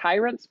been through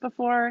tyrants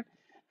before.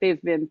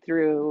 They've been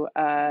through,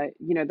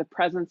 the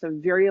presence of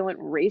virulent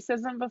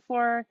racism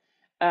before.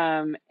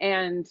 And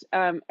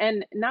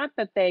not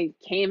that they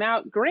came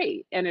out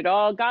great and it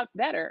all got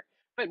better,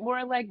 but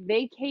more like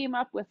they came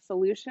up with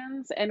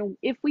solutions. And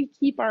if we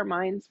keep our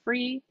minds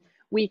free,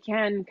 we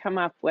can come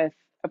up with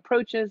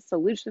approaches,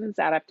 solutions,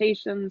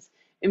 adaptations,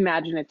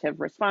 imaginative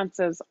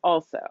responses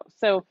also.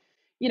 So,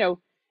 you know,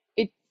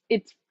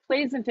 it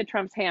plays into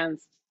Trump's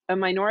hands, a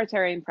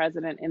minoritarian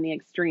president in the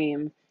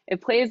extreme. It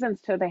plays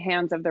into the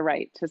hands of the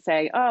right to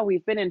say, oh,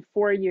 we've been in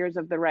 4 years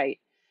of the right,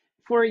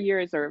 4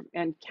 years or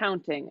and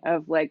counting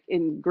of like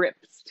in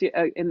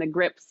the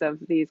grips of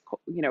these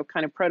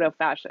kind of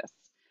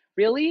proto-fascists.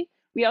 Really,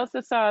 we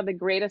also saw the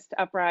greatest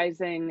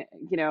uprising,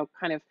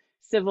 kind of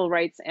civil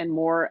rights and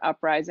more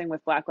uprising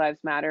with Black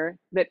Lives Matter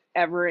that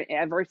ever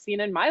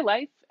seen in my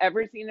life,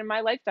 ever seen in my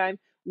lifetime.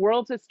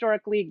 World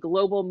historically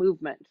global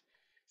movement.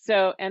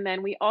 So, and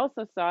then we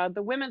also saw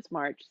the Women's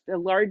March, the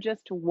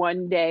largest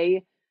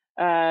one-day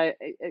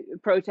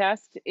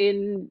protest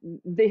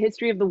in the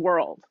history of the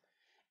world.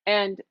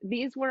 And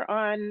these were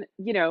on,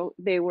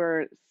 they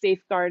were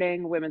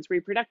safeguarding women's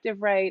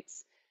reproductive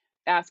rights,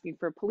 asking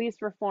for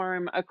police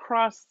reform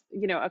across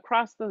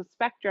the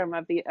spectrum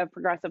of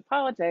progressive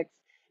politics.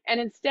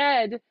 And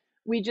instead,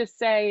 we just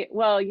say,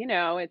 well,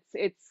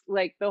 it's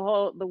like the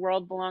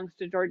world belongs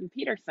to Jordan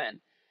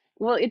Peterson.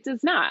 Well, it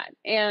does not.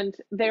 And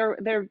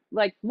they're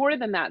like more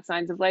than that,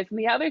 signs of life. And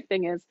the other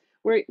thing is,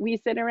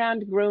 we sit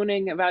around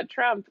groaning about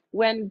Trump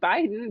when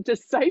Biden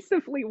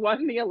decisively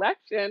won the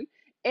election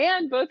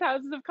and both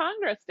houses of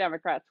Congress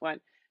Democrats won.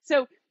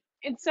 So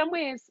in some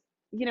ways,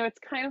 it's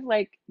kind of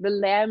like the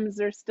lambs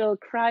are still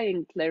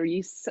crying,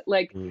 Clarice.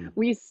 Like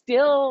we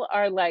still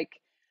are like,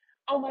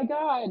 oh my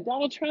God,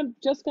 Donald Trump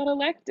just got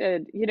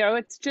elected.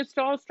 It's just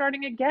all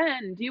starting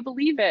again. Do you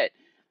believe it?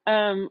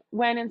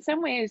 When in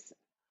some ways,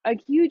 a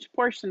huge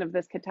portion of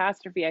this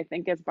catastrophe, I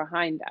think, is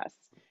behind us.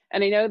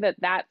 And I know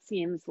that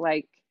seems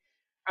like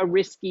a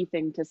risky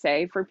thing to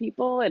say for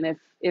people. And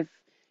if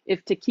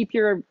to keep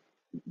your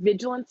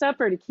vigilance up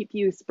or to keep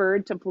you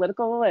spurred to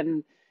political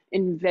and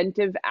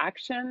inventive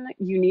action,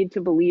 you need to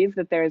believe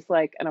that there's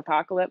like an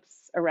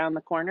apocalypse around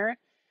the corner.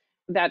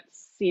 That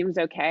seems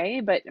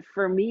okay. But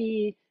for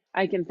me,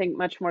 I can think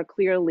much more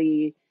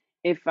clearly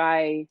if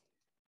I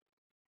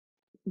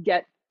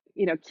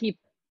keep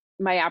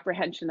my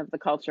apprehension of the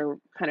culture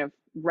kind of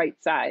right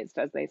sized,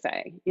 as they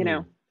say,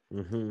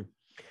 Mm-hmm.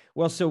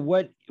 Well, so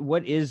what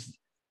is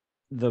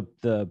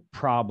the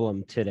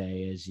problem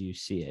today as you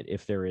see it,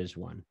 if there is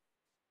one?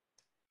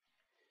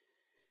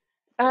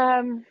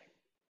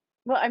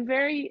 Well, I'm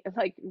very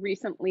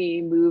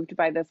recently moved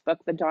by this book,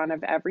 The Dawn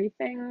of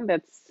Everything,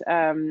 that's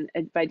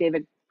by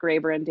David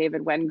Graeber and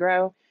David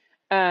Wengrow.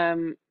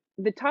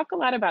 They talk a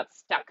lot about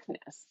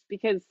stuckness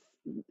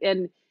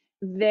and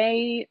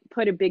they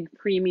put a big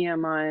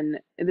premium on,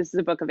 this is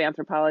a book of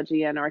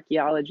anthropology and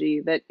archaeology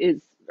that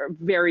is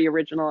very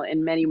original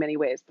in many, many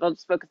ways, but I'll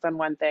just focus on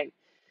one thing.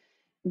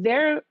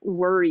 Their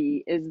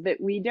worry is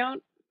that we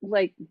don't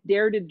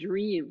dare to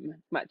dream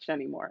much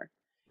anymore.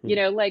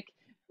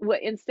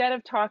 Instead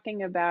of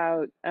talking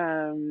about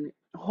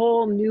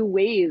whole new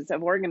ways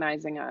of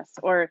organizing us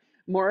or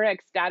more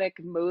ecstatic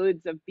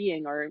modes of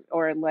being or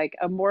like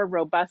a more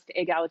robust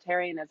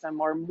egalitarianism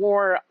or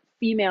more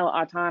female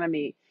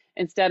autonomy,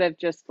 instead of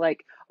just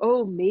like,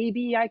 oh,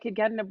 maybe I could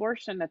get an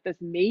abortion at this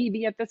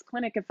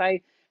clinic if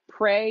I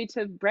pray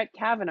to Brett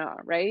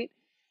Kavanaugh, right?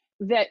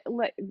 But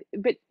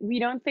we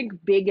don't think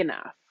big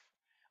enough.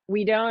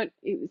 We don't.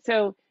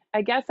 So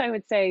I guess I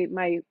would say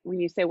when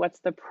you say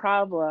what's the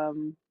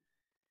problem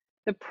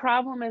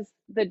is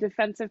the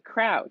defensive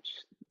crouch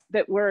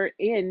that we're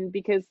in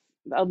because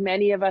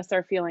many of us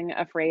are feeling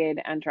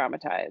afraid and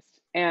traumatized.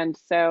 And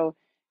so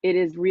it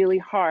is really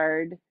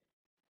hard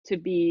to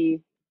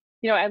be,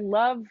 I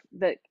love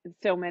that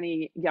so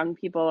many young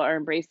people are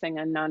embracing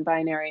a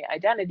non-binary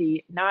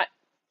identity, not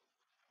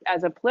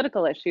as a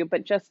political issue,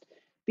 but just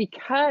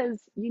because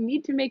you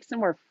need to make some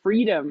more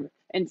freedom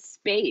and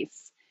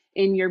space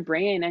in your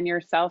brain and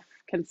your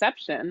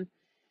self-conception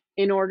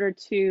in order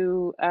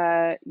to,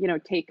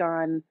 take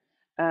on,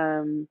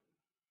 the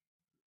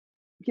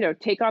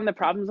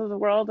problems of the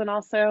world and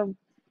also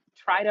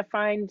try to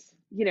find,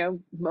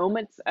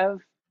 moments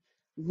of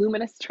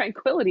luminous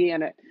tranquility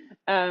in it.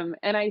 And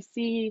I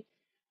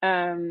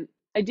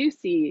do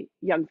see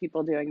young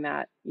people doing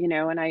that,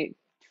 and I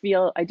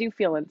do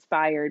feel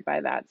inspired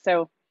by that.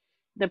 So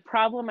the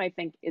problem, I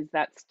think, is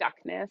that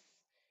stuckness,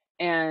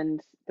 and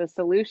the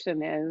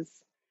solution is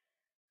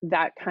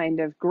that kind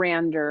of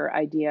grander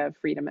idea of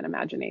freedom and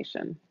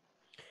imagination.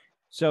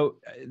 So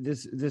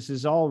this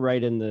is all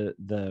right in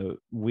the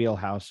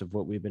wheelhouse of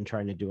what we've been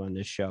trying to do on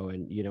this show.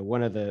 And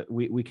one of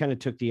we kind of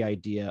took the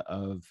idea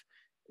of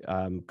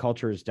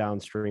culture is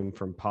downstream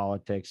from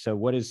politics. So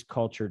what is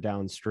culture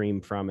downstream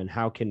from, and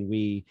how can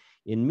we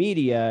in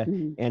media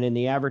Mm. and in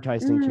the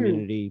advertising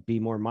community be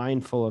more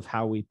mindful of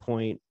how we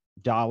point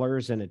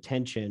dollars and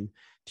attention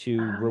to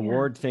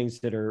reward things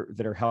that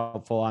are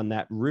helpful on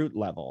that root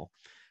level.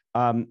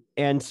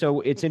 And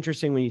so it's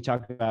interesting when you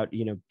talk about,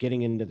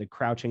 getting into the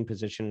crouching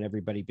position and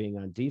everybody being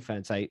on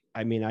defense. I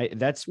mean,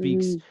 that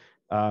speaks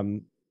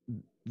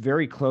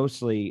very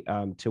closely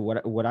to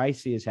what I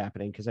see is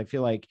happening, because I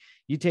feel like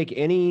you take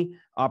any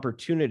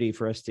opportunity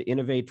for us to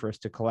innovate, for us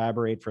to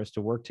collaborate, for us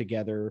to work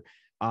together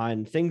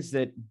on things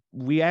that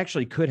we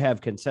actually could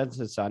have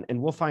consensus on,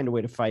 and we'll find a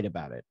way to fight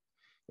about it.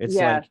 It's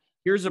like,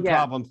 here's a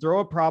problem, throw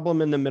a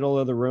problem in the middle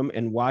of the room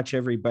and watch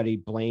everybody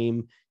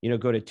blame,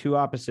 go to two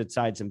opposite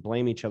sides and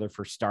blame each other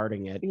for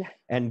starting it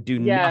and do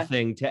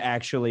nothing to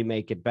actually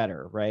make it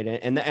better. Right.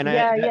 And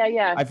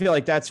I feel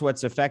like that's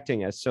what's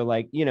affecting us. So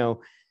like,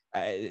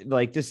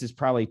 like this is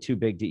probably too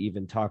big to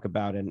even talk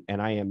about.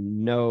 And I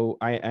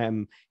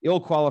am ill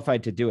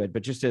qualified to do it,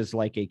 but just as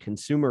like a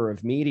consumer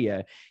of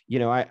media,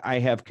 I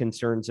have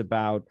concerns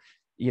about,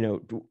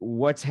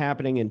 what's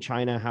happening in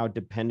China, how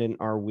dependent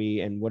are we,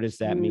 and what does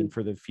that mean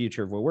for the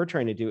future of what we're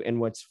trying to do? And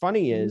what's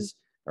funny is,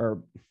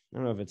 or I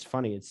don't know if it's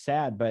funny, it's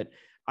sad, but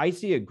I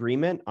see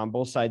agreement on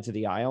both sides of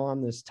the aisle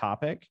on this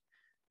topic,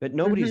 but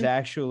nobody's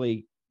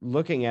actually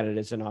looking at it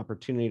as an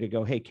opportunity to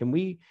go, hey, can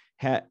we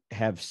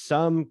have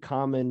some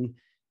common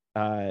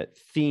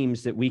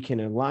themes that we can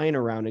align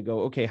around and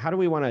go, okay, how do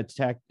we want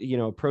to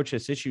approach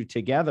this issue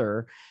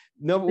together?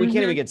 No, but we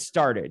can't even get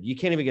started. You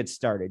can't even get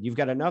started. You've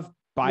got enough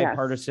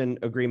bipartisan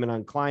agreement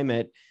on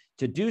climate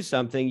to do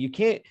something. You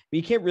can't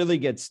really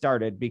get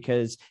started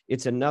because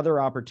it's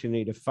another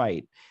opportunity to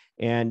fight.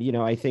 And,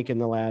 I think in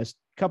the last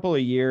couple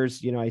of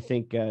years, I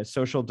think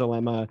Social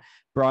Dilemma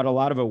brought a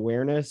lot of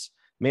awareness,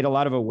 made a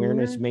lot of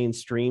awareness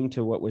mainstream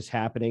to what was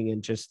happening,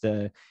 and just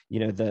the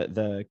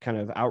kind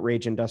of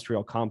outrage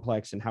industrial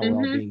complex and how we're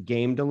all being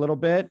gamed a little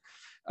bit.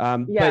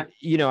 But,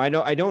 I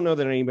don't know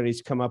that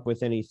anybody's come up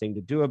with anything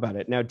to do about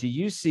it. Now, do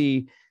you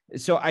see,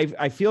 so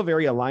I feel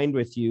very aligned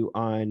with you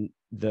on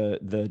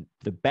the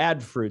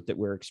bad fruit that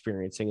we're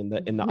experiencing, and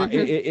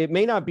it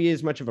may not be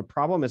as much of a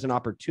problem as an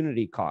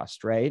opportunity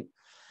cost, right?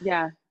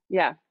 Yeah.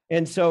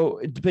 And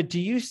so, but do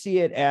you see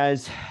it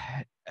as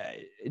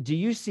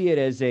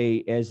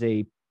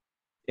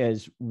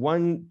as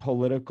one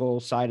political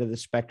side of the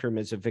spectrum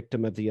as a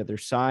victim of the other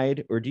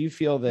side, or do you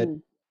feel that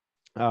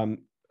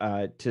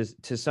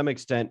to some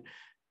extent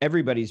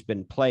everybody's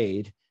been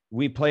played?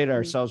 We played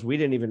ourselves. We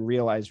didn't even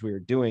realize we were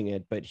doing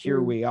it, but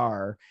here we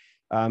are.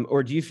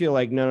 Or do you feel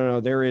like,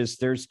 no,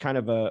 there's kind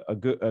of a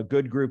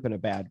good group and a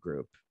bad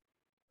group?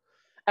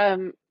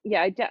 I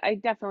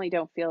definitely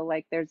don't feel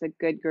like there's a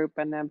good group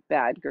and a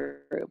bad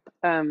group.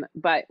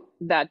 But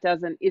that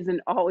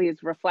isn't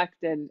always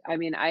reflected. I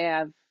mean, I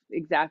have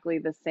exactly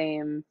the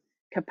same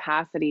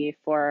capacity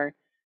for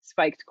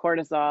spiked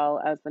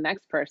cortisol as the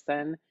next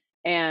person.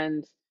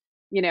 And,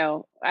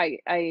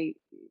 I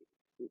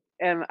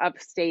am in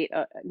upstate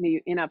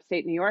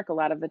New York a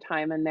lot of the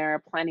time, and there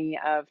are plenty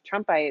of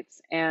Trumpites,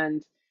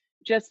 and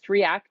just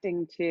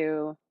reacting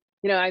to,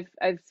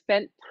 I've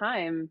spent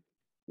time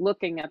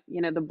looking at,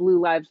 the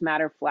Blue Lives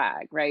Matter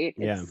flag, right?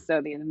 It's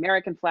so the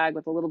American flag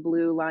with a little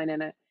blue line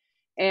in it.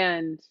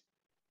 And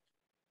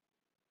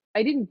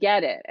I didn't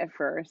get it at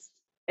first.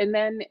 And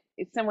then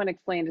someone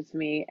explained it to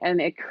me, and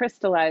it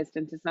crystallized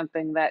into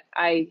something that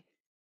it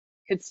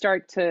could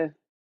start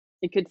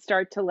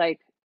to like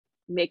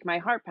make my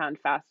heart pound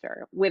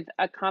faster, with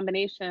a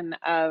combination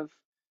of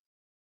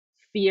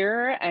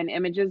fear and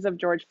images of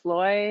George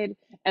Floyd,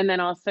 and then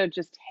also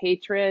just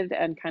hatred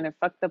and kind of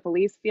fuck the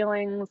police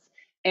feelings.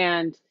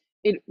 And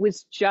it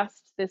was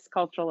just this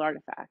cultural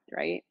artifact,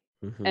 right?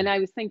 And I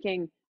was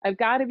thinking, I've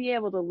got to be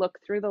able to look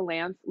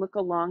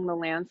along the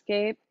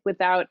landscape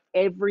without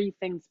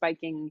everything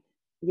spiking,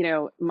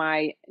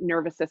 my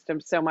nervous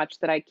system so much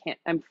that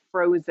I'm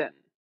frozen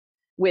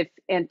with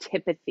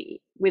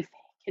antipathy, with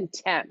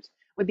contempt,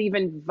 with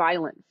even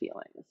violent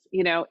feelings.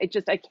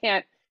 I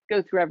can't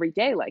go through every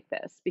day like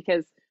this,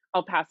 because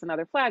I'll pass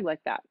another flag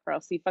like that, or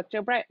I'll see fuck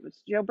Joe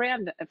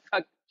Brandon,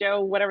 fuck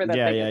Joe, whatever that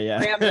thing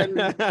is.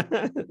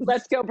 Brandon,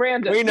 let's go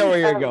Brandon. We know where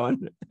you're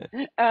going.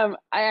 And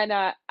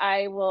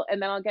I will, and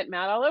then I'll get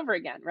mad all over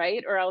again,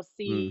 right? Or I'll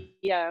see,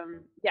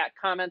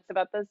 comments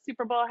about the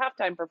Super Bowl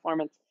halftime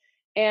performance,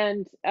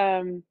 and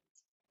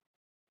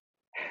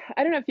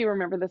I don't know if you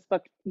remember this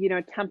book,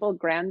 Temple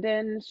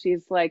Grandin.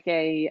 She's like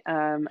an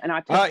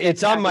autistic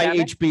it's on my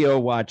academic.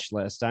 HBO watch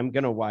list. I'm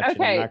going to watch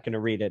it. I'm not going to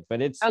read it,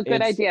 but it's a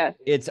good idea.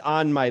 It's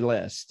on my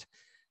list.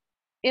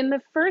 In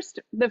the first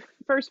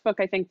book,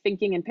 I think,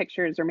 Thinking in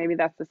Pictures, or maybe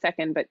that's the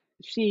second, but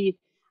she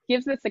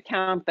gives this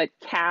account that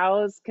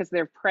cows, because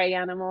they're prey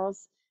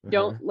animals,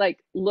 don't like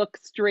look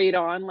straight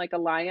on like a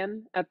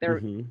lion at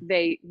their,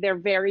 they're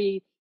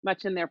very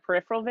much in their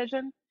peripheral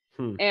vision.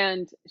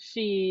 And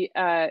she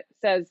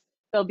says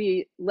they'll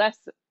be less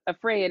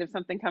afraid of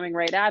something coming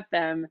right at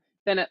them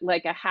than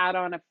like a hat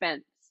on a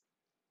fence,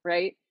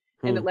 right?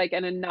 And Hmm. like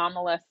an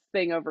anomalous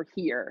thing over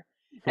here.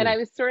 And Hmm. I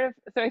was so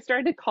I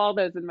started to call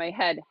those in my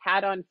head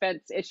hat on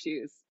fence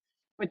issues,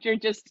 which are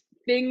just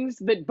things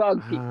that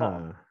bug people,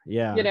 Ah, you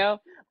yeah, know,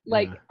 yeah.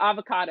 like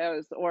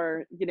avocados,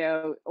 or,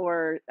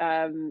 or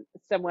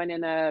someone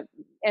in a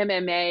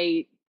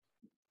MMA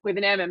with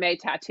an MMA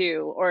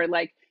tattoo, or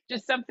like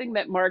just something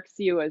that marks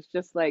you as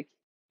just like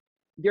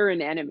you're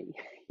an enemy,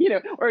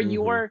 or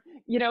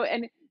Hmm.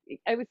 and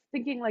I was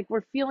thinking like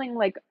we're feeling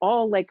like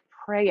all like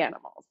prey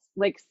animals,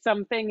 like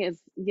something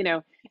is,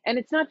 and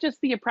it's not just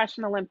the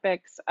oppression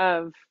Olympics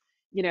of,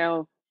 you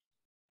know,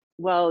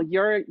 well,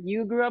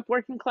 you grew up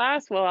working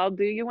class, well, I'll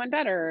do you one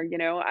better,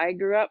 I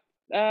grew up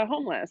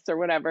homeless or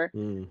whatever.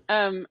 Mm.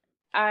 Um,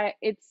 I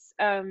it's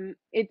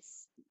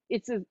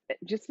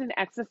just an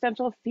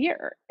existential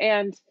fear,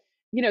 and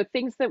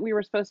things that we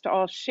were supposed to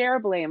all share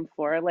blame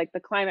for, like the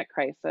climate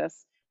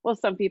crisis. Well,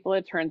 some people,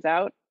 it turns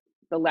out,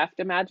 the left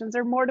imagines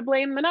are more to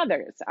blame than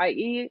others,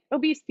 i.e.,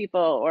 obese people,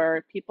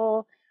 or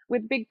people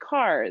with big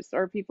cars,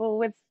 or people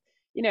with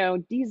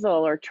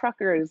diesel or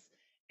truckers,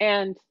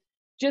 and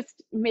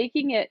just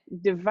making it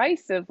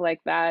divisive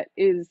like that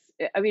is,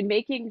 I mean,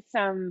 making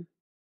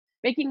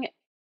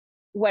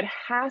what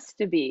has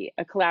to be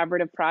a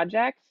collaborative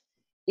project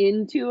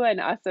into an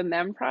us and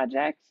them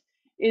project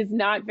is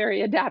not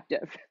very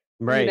adaptive,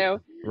 you Right, know?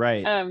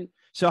 right. Um,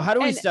 So how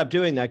do we and stop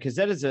doing that? Because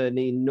that is an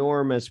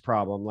enormous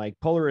problem. Like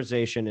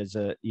polarization is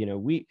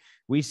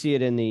we see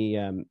it in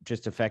the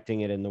just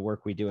affecting it in the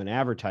work we do in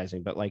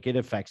advertising, but like it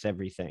affects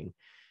everything.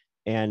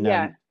 And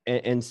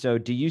yeah, so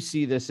do you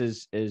see this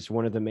as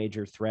one of the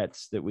major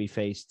threats that we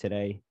face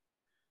today?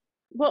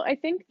 well, I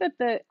think that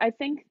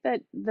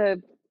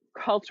the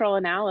cultural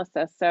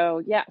analysis,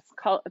 so yes,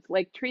 it's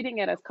like treating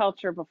it as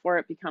culture before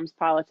it becomes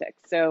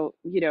politics. So,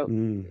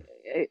 Mm,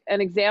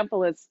 an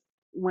example is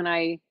when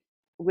I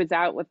was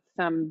out with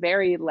some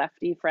very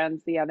lefty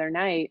friends the other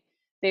night,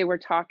 they were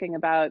talking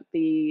about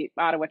the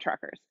Ottawa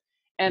truckers.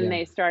 And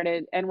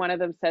yeah. and one of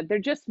them said, they're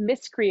just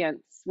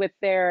miscreants with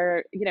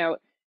their,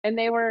 and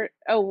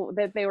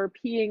that they were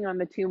peeing on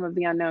the tomb of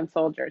the unknown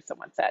soldier,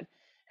 someone said.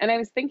 And I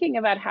was thinking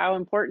about how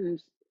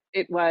important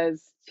it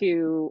was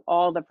to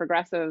all the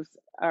progressives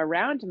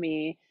around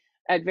me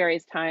at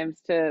various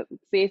times to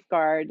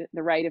safeguard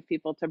the right of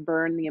people to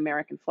burn the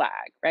American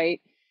flag,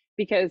 right?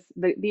 Because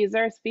these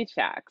are speech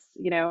acts,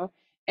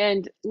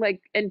 and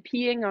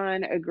peeing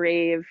on a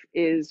grave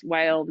is,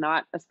 while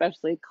not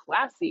especially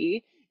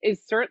classy,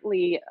 is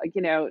certainly,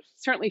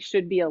 certainly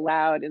should be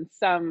allowed in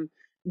some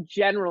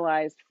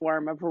generalized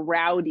form of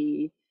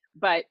rowdy,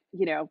 but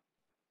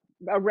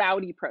a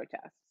rowdy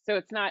protest. So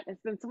it's not, and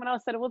then someone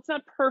else said, well, it's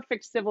not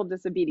perfect civil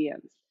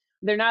disobedience.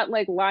 They're not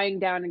like lying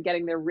down and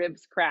getting their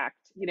ribs cracked,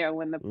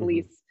 when the Hmm.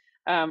 police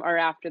are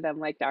after them,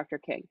 like Dr.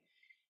 King.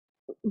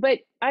 But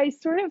I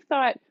sort of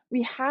thought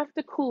we have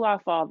to cool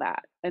off all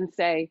that and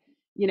say,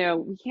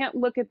 we can't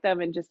look at them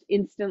and just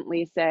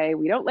instantly say,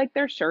 we don't like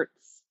their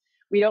shirts.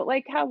 We don't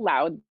like how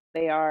loud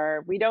they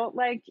are. We don't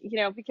like,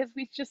 because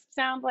we just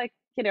sound like,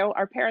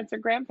 our parents or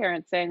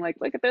grandparents saying, like,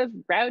 look at those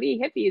rowdy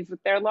hippies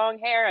with their long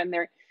hair and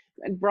their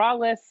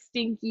braless,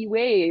 stinky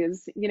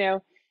ways,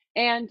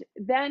 and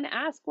then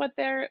ask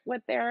you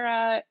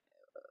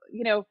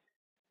know,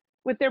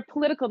 what their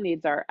political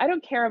needs are. I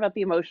don't care about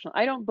the emotional.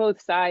 I don't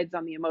both sides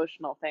on the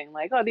emotional thing,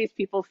 like, oh, these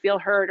people feel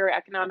hurt or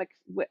economic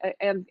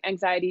and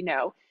anxiety.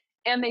 No.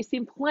 And they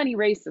seem plenty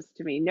racist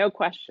to me, no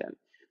question.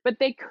 But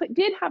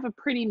did have a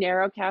pretty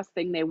narrow cast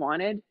thing they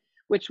wanted,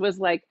 which was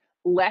like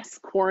less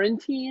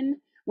quarantine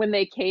when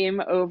they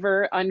came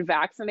over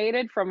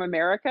unvaccinated from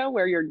America,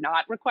 where you're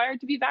not required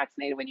to be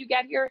vaccinated when you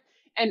get here.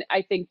 And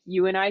I think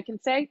you and I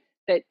can say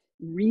that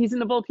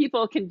reasonable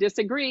people can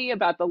disagree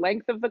about the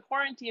length of the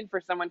quarantine for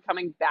someone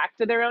coming back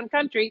to their own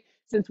country,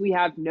 since we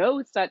have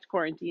no such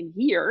quarantine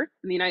here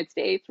in the United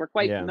States. We're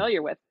quite Yeah.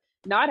 familiar with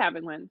not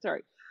having one.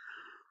 Sorry.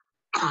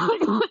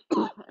 I'm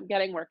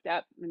getting worked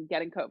up and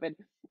getting COVID.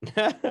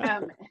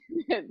 Um,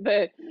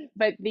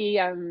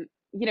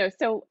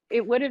 so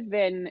it would have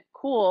been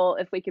cool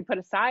if we could put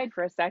aside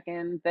for a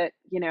second that,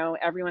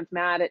 everyone's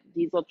mad at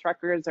diesel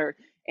truckers or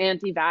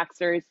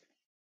anti-vaxxers,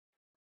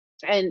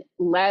 and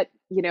let,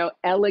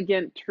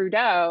 elegant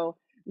Trudeau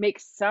make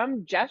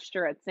some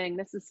gesture at saying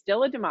this is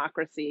still a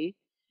democracy.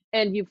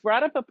 And you've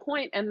brought up a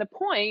point, and the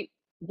point,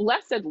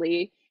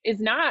 blessedly, is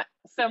not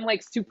some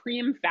like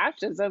supreme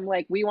fascism,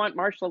 like we want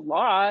martial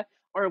law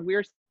or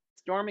we're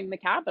storming the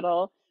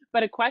Capitol,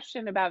 but a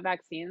question about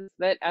vaccines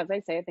that, as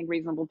I say, I think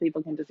reasonable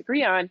people can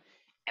disagree on.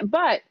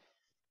 But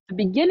the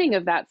beginning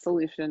of that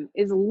solution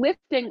is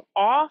lifting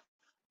off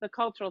the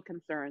cultural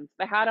concerns,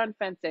 the hat on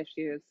fence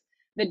issues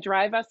that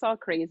drive us all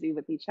crazy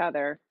with each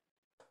other.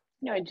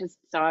 I just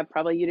saw,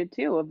 probably you did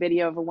too, a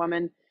video of a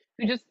woman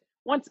who just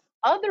wants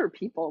other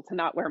people to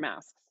not wear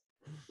masks.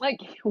 Like,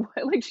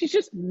 like she's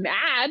just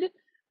mad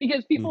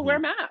because people wear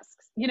Hmm.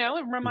 masks.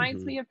 It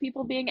reminds Hmm. me of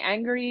people being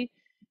angry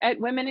at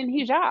women in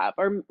hijab,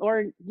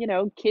 or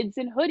kids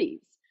in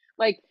hoodies.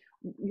 Like,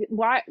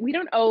 why we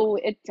don't owe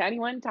it to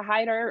anyone to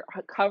hide our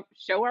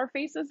show our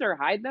faces or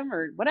hide them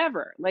or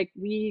whatever. Like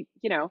we,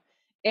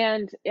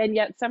 and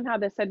yet somehow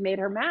this had made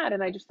her mad.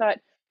 And I just thought,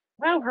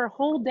 wow, her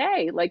whole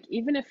day, like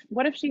even if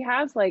what if she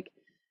has like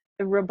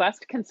a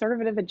robust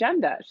conservative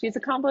agenda? She's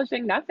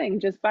accomplishing nothing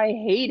just by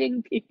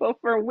hating people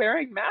for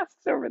wearing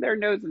masks over their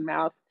nose and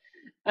mouth.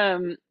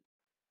 Um,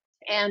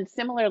 and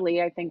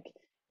similarly, I think,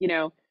 you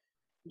know,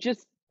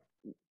 just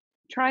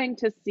trying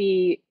to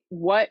see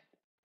what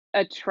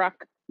a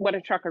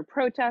trucker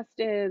protest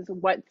is,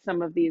 what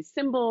some of these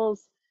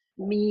symbols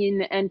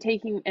mean, and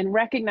taking and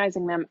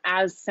recognizing them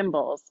as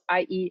symbols,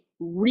 i.e.,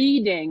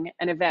 reading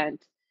an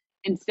event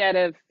instead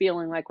of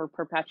feeling like we're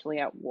perpetually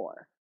at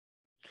war.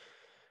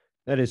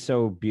 That is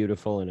so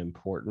beautiful and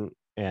important.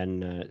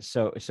 And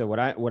so what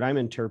I'm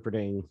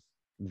interpreting,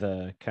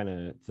 the kind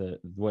of the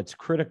what's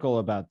critical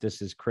about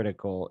this is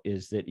critical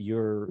is that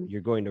you're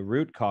going to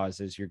root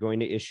causes, you're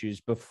going to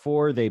issues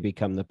before they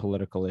become the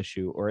political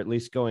issue, or at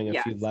least going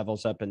a few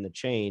levels up in the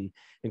chain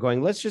and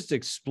going, let's just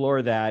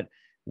explore that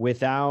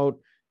without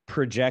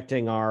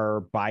projecting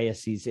our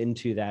biases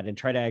into that, and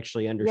try to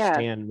actually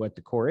understand what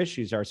the core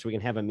issues are so we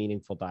can have a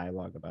meaningful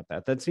dialogue about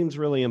that. That seems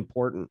really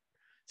important.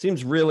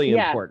 Seems really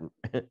important.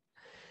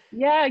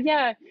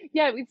 Yeah.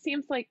 It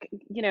seems like,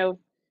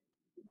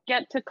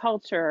 get to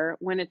culture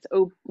when it's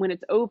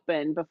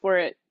open before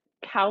it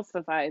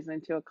calcifies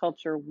into a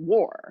culture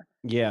war.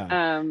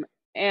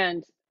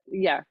 And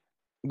yeah.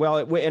 Well,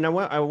 and I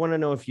want to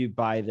know if you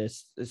buy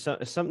this.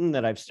 Something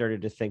that I've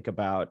started to think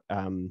about,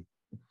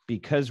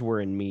 because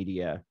we're in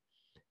media,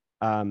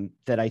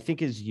 that I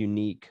think is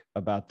unique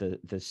about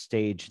the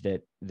stage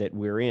that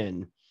we're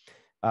in.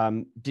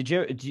 Do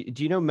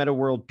you know Meta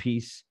World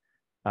Peace?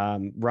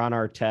 Ron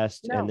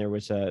Artest, No. and there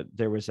was a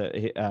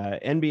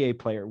NBA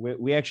player.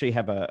 We actually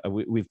have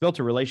we've built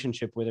a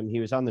relationship with him. He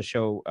was on the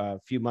show a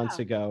few months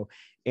ago,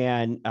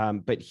 and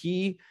but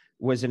he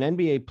was an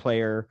NBA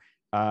player.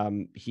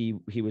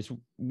 He was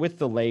with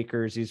the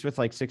Lakers. He's with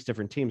like 6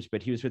 different teams,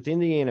 but he was with the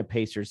Indiana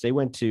Pacers. They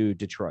went to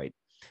Detroit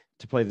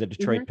to play the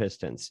Detroit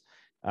Pistons.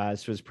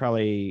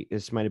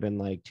 This might have been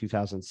like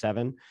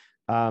 2007.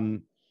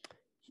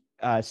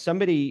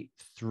 Somebody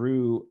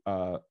threw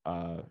a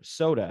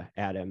soda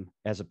at him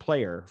as a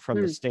player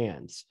from the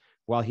stands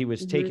while he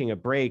was taking a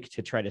break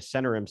to try to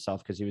center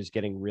himself because he was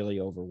getting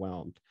really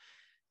overwhelmed.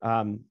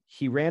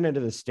 He ran into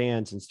the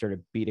stands and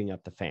started beating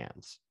up the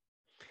fans.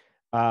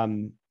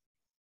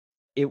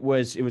 It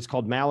was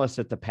called Malice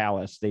at the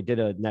Palace. They did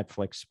a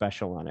Netflix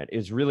special on it. It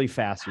was really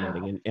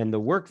fascinating. Wow. And the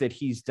work that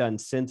he's done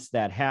since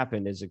that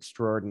happened is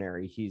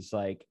extraordinary. He's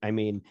like,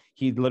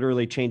 he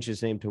literally changed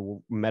his name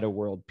to Meta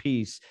World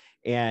Peace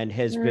and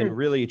has been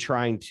really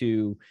trying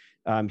to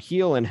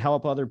heal and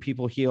help other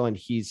people heal. And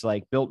he's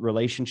like built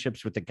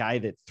relationships with the guy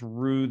that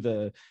threw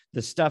the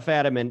stuff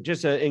at him, and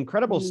just an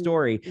incredible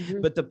story.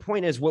 But the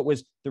point is,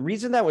 the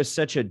reason that was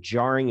such a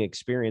jarring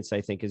experience,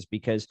 I think, is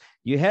because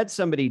you had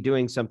somebody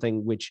doing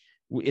something which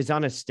is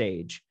on a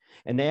stage,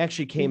 and they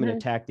actually came and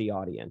attacked the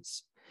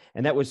audience.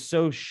 And that was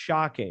so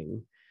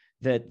shocking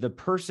that the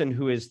person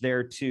who is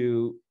there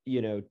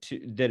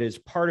that is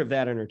part of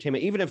that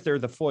entertainment, even if they're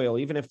the foil,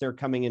 even if they're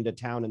coming into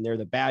town and they're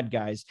the bad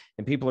guys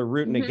and people are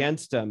rooting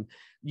against them,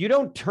 you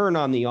don't turn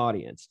on the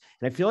audience.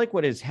 And I feel like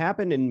what has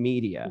happened in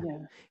media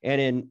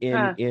and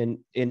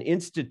in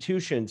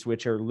institutions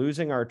which are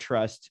losing our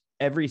trust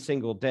every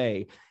single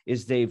day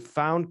is they've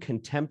found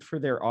contempt for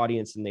their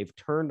audience, and they've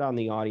turned on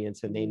the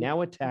audience, and they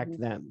now attack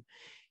them.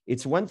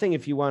 It's one thing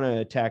if you want to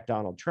attack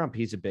Donald Trump,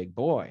 he's a big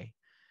boy.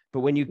 But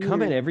when you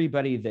come at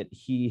everybody that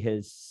he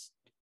has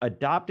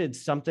adopted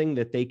something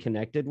that they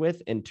connected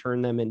with and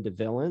turn them into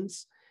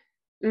villains,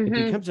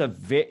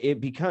 it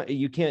becomes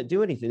you can't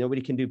do anything.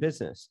 Nobody can do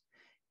business.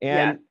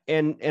 And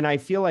I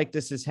feel like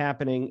this is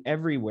happening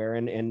everywhere.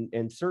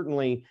 And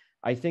certainly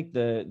I think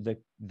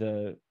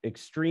the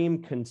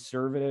extreme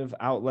conservative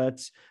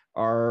outlets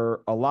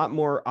are a lot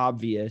more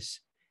obvious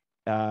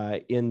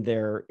in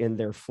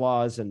their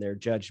flaws and their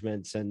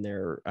judgments and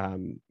their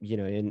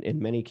in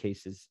many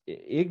cases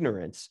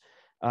ignorance,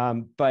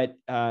 but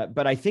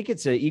I think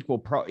it's in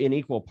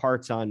equal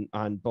parts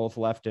on both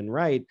left and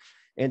right.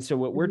 And so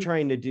what we're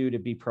trying to do to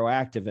be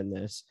proactive in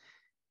this,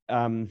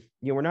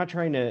 we're not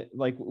trying to,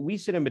 like, we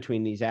sit in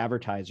between these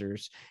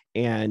advertisers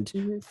and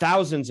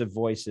thousands of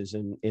voices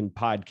in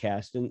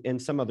podcasts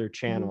and some other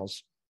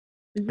channels.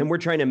 And we're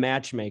trying to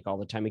match make all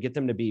the time and get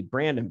them to be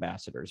brand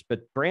ambassadors.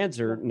 But brands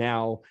are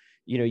now,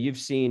 you've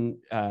seen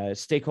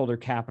stakeholder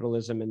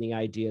capitalism and the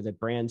idea that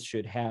brands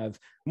should have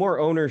more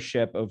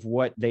ownership of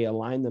what they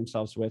align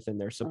themselves with in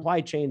their supply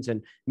chains.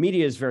 And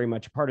media is very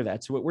much a part of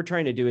that. So what we're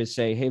trying to do is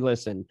say, hey,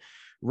 listen,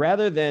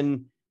 rather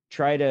than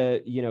try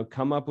to,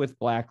 come up with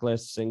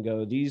blacklists and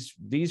go,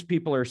 these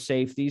people are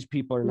safe, these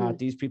people are not,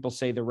 these people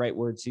say the right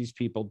words, these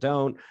people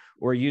don't,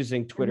 or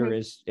using Twitter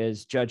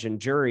as judge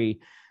and jury,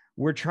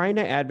 we're trying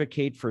to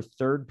advocate for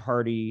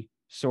third-party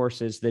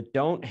sources that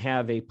don't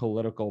have a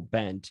political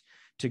bent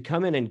to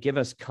come in and give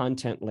us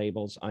content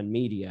labels on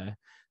media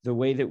the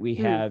way that we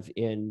have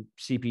in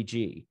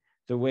CPG,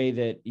 the way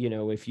that,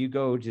 if you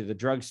go to the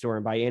drugstore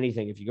and buy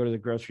anything, if you go to the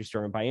grocery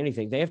store and buy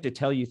anything, they have to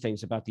tell you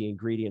things about the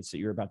ingredients that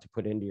you're about to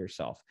put into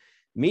yourself.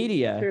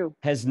 Media True.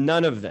 has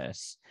none of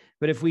this.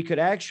 But if we could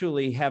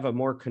actually have a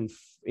more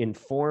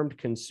informed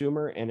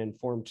consumer and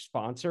informed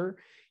sponsor,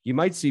 you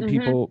might see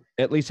people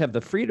at least have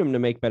the freedom to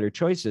make better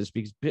choices,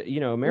 because,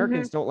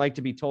 Americans don't like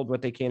to be told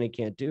what they can and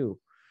can't do.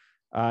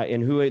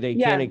 And who they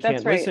can and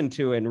can't listen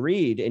to and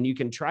read. And you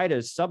can try to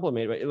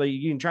sublimate, like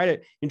you can try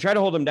to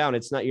hold them down.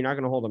 You're not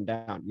going to hold them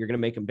down. You're going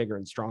to make them bigger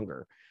and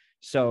stronger.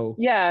 So,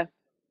 yeah,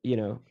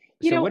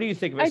 what do you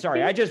think of it?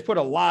 Sorry, I just put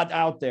a lot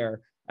out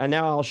there, and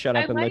now I'll shut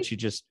up and let you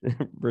just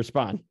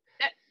respond.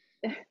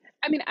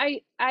 I mean,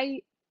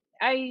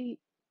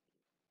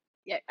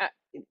 yeah,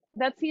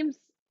 that seems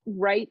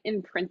right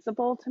in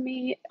principle to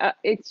me. I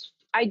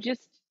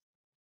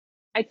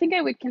think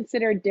I would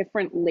consider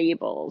different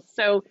labels.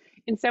 So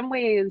in some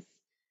ways,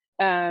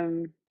 I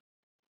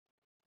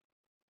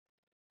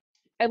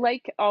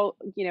like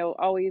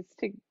always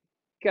to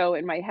go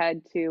in my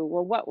head to,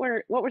 well, what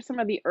were some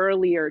of the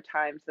earlier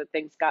times that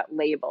things got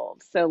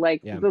labeled? So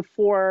like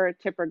before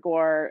Tipper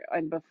Gore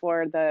and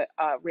before the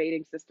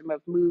rating system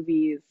of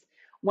movies,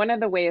 one of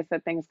the ways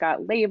that things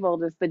got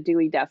labeled is the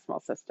Dewey Decimal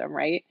System,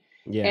 right?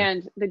 Yeah.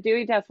 And the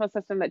Dewey Decimal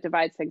System that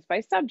divides things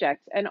by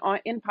subject. And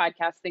in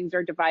podcasts, things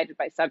are divided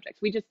by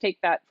subjects. We just take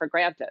that for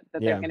granted,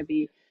 that they're going to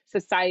be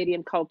society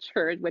and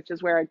culture, which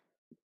is where,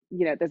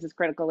 This Is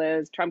Critical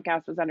is.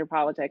 Trumpcast was under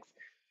politics.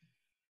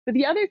 But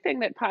the other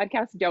thing that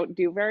podcasts don't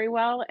do very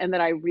well, and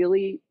that I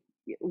really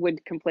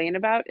would complain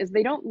about, is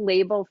they don't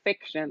label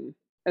fiction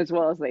as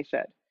well as they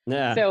should.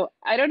 Yeah. So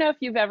I don't know if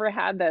you've ever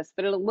had this,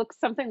 but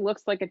something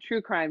looks like a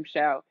true crime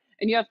show,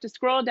 and you have to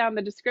scroll down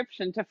the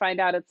description to find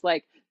out it's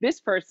like, this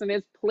person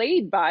is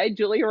played by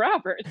Julia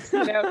Roberts,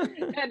 and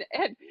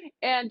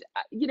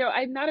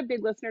I'm not a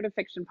big listener to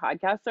fiction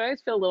podcasts, so I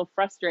always feel a little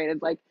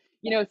frustrated, like,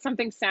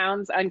 something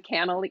sounds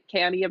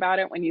uncanny about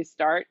it when you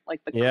start, like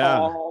the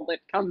call that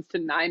comes to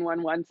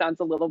 911 sounds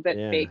a little bit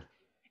fake.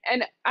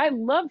 And I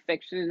love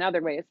fiction in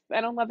other ways.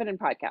 I don't love it in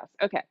podcasts.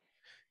 Okay.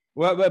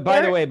 Well, but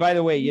by the way,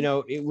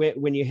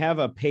 when you have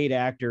a paid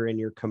actor in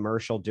your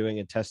commercial doing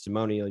a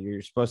testimonial,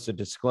 you're supposed to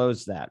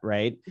disclose that,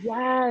 right?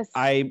 Yes.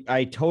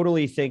 I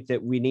totally think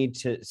that we need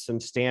some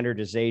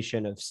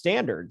standardization of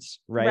standards,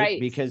 right?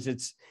 Because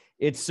it's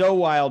so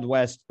Wild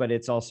West, but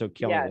it's also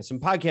killing us.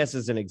 And podcasts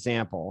is an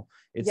example.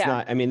 It's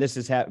not, I mean, this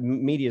is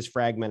media is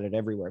fragmented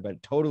everywhere,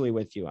 but totally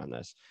with you on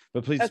this.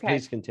 But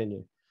please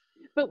continue.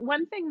 But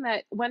one thing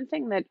that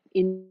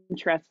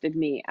interested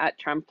me at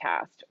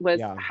Trumpcast was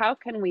how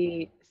can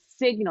we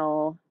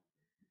signal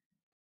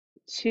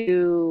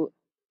to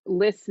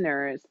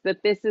listeners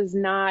that this is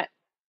not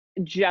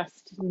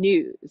just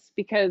news,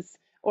 because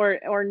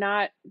or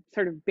not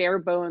sort of bare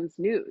bones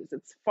news.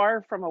 It's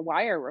far from a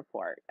wire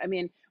report. I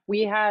mean,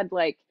 we had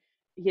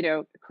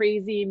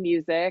crazy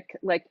music,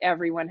 like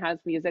everyone has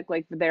music,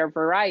 like their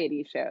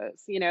variety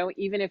shows,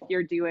 even if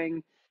you're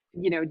doing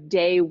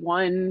day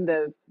one,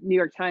 the New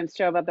York Times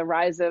show about the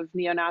rise of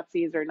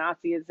neo-Nazis or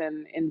Nazis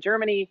in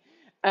Germany,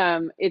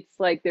 it's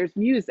like there's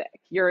music.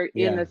 You're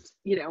in this,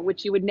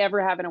 which you would never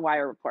have in a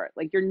wire report.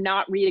 Like, you're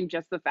not reading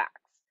just the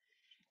facts.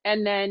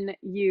 And then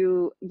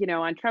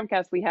on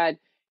Trumpcast, we had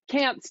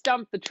 "Can't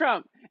Stump the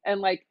Trump" and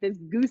like this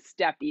goose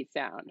steppy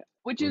sound,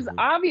 which is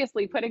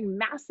obviously putting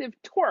massive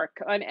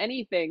torque on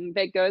anything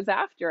that goes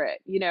after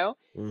it,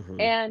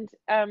 And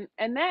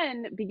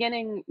then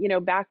beginning,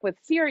 back with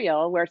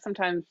Serial, where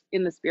sometimes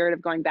in the spirit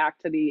of going back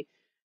to the,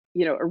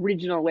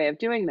 original way of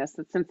doing this,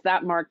 since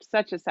that marked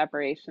such a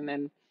separation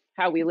in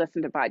how we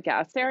listen to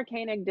podcasts, Sarah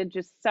Koenig did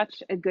just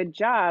such a good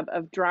job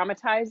of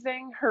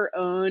dramatizing her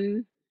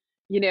own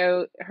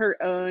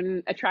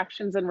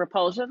attractions and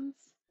repulsions.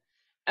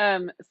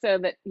 So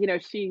that,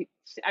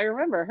 I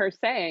remember her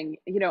saying,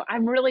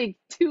 I'm really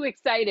too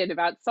excited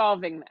about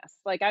solving this.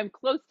 Like, I'm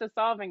close to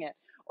solving it.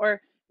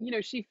 Or,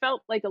 she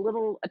felt like a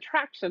little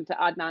attraction to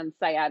Adnan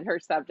Syed, her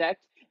subject.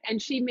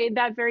 And she made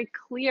that very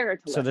clear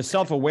to So the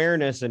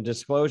self-awareness and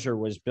disclosure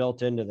was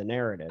built into the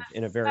narrative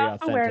in a very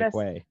authentic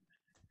way.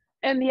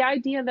 And the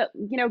idea that,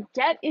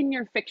 get in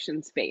your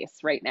fiction space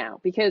right now,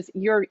 because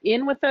you're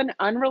in with an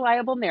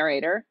unreliable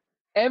narrator.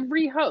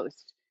 Every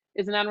host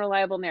is an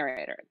unreliable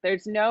narrator.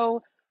 There's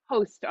no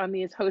host on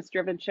these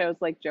host-driven shows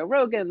like Joe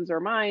Rogan's or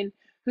mine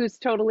who's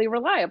totally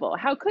reliable.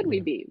 How could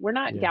we be? We're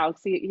not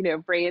galaxy,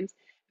 brains.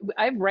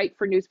 I write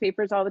for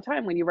newspapers all the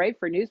time. When you write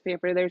for a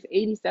newspaper, there's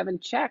 87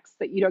 checks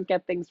that you don't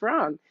get things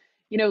wrong.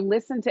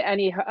 Listen to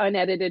any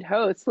unedited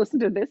host. Listen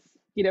to this,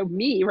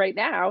 me right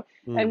now,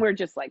 and we're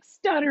just like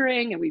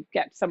stuttering, and we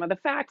get some of the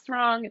facts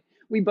wrong.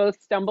 We both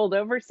stumbled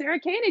over Sarah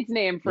Koenig's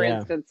name, for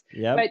instance.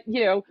 But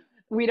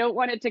we don't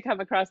want it to come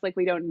across like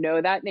we don't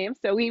know that name,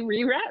 so we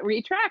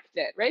retract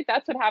it, right?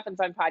 That's what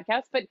happens on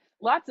podcasts, but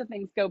lots of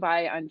things go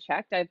by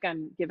unchecked. I've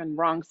given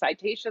wrong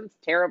citations,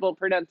 terrible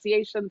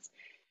pronunciations.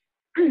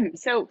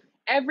 So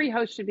every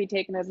host should be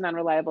taken as an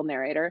unreliable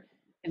narrator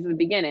is the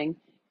beginning.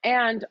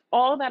 And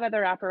all that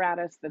other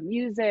apparatus, the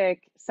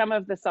music, some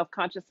of the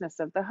self-consciousness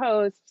of the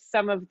host,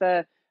 some of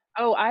the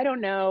Oh, I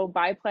don't know,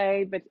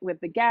 byplay, but with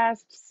the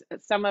guests,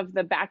 some of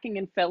the backing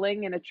and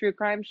filling in a true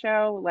crime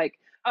show, like,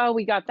 oh,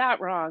 we got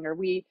that wrong, or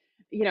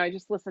I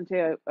just listened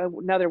to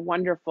another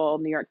wonderful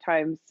New York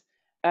Times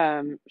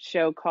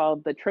show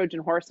called The Trojan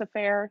Horse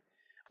Affair,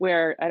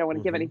 where I don't want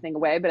to give Hmm. anything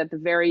away, but at the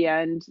very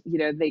end,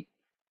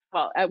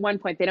 well, at one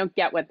point, they don't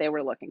get what they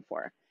were looking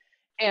for.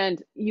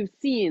 And you've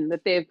seen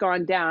that they've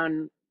gone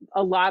down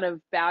a lot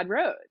of bad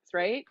roads,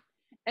 right?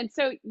 And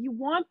so you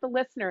want the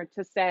listener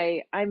to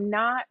say, I'm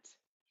not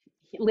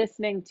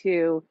listening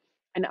to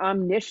an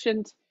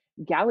omniscient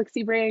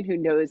galaxy brain who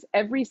knows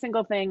every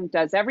single thing,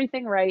 does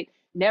everything right,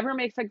 never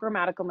makes a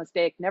grammatical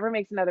mistake, never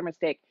makes another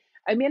mistake.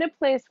 I'm in a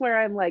place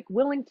where I'm like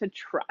willing to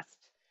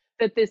trust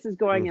that this is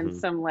going in Hmm.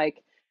 some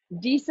like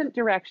decent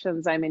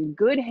directions. I'm in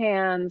good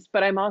hands,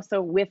 but I'm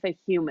also with a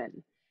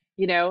human,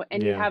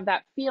 and you Yeah. have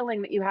that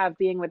feeling that you have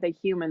being with a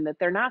human, that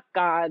they're not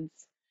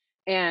gods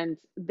and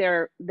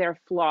they're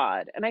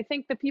flawed. And I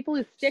think the people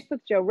who stick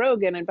with Joe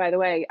Rogan, and by the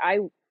way, I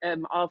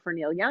am all for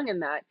Neil Young in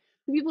that,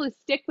 the people who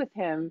stick with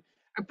him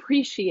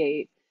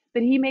appreciate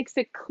that he makes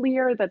it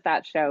clear that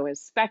that show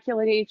is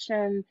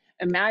speculation,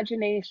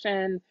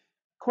 imagination,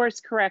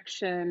 course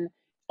correction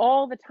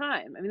all the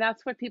time. I mean,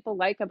 that's what people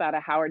like about a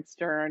Howard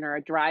Stern or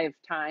a drive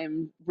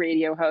time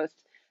radio host,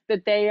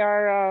 that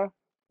they're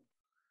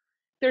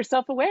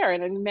self-aware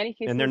and in many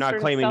And they're cases not sort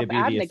of claiming to be the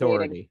self-abnegating.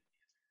 authority.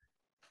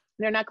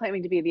 They're not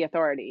claiming to be the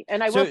authority.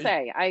 And I will So,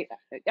 say,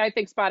 I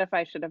think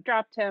Spotify should have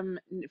dropped him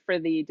for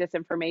the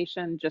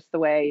disinformation, just the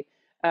way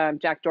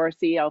Jack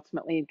Dorsey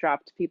ultimately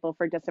dropped people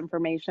for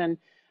disinformation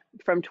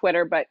from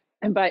Twitter. But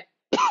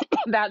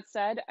that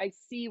said, I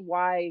see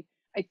why.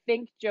 I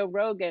think Joe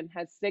Rogan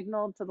has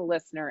signaled to the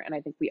listener, and I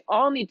think we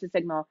all need to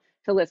signal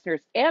to listeners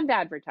and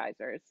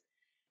advertisers,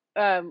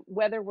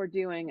 whether we're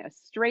doing a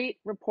straight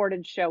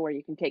reported show where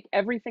you can take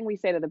everything we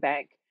say to the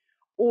bank,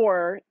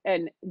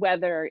 and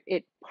whether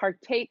it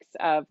partakes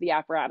of the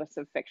apparatus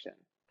of fiction.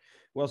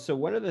 well, so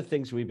one of the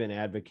things we've been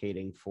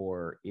advocating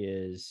for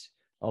is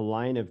a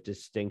line of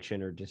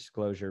distinction or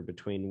disclosure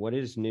between what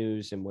is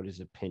news and what is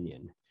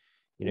opinion.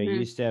 You Mm-hmm.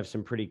 used to have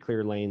some pretty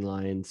clear lane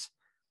lines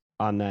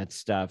on that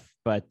stuff,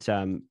 but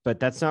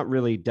that's not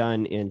really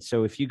done. And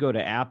so if you go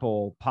to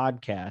Apple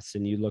Podcasts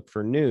and you look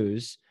for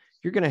news,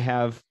 you're going to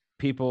have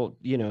people,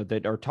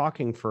 that are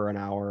talking for an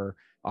hour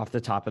off the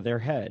top of their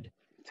head,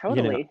 you know,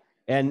 Totally.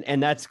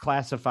 and that's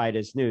classified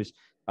as news.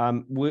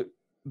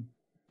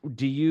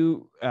 Do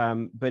you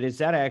but is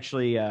that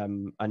actually a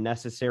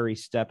necessary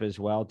step as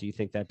well? Do you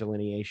think that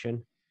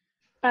delineation?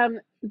 I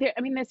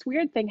mean, this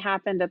weird thing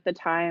happened at the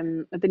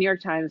time at the New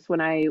York Times when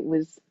I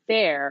was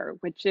there,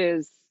 which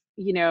is,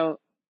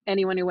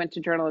 anyone who went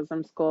to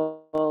journalism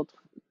school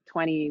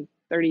 20,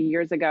 30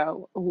 years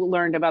ago who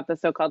learned about the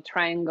so-called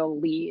triangle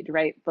lead,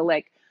 right? The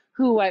like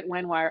who, what,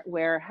 when,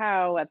 where,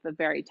 how at the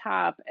very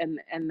top, and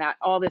that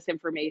all this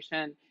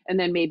information, and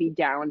then maybe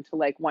down to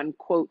like one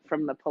quote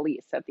from the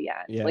police at the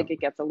end. Yeah. Like it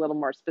gets a little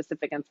more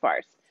specific and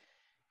sparse.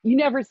 You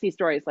never see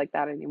stories like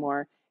that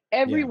anymore. Yeah.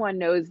 Everyone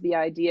knows the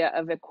idea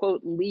of a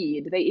quote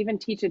lead. They even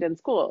teach it in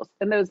schools.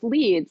 And those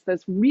leads,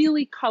 those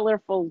really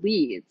colorful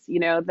leads,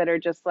 that are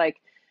just like,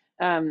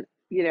 um,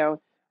 you know,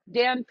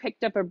 Dan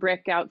picked up a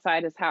brick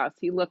outside his house.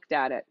 He looked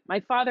at it. My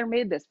father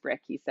made this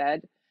brick, he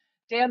said.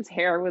 Dan's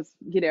hair was,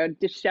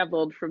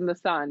 disheveled from the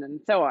sun and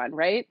so on,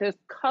 right? Those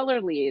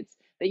color leads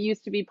that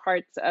used to be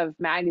parts of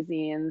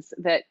magazines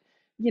that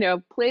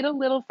played a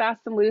little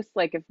fast and loose.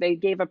 Like if they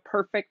gave a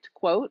perfect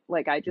quote,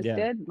 like I just Yeah.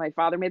 did, my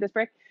father made this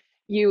brick,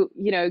 you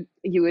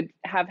would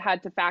have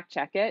had to fact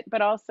check it.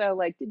 But also,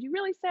 like, did you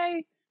really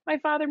say my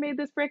father made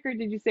this brick, or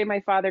did you say my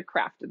father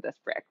crafted this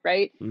brick,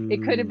 right?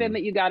 It could have been Mm.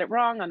 that you got it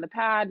wrong on the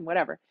pad,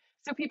 whatever.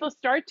 So people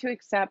start to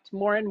accept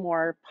more and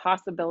more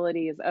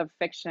possibilities of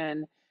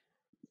fiction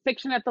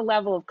at the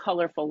level of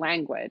colorful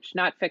language,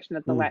 not fiction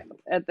at the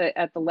Mm.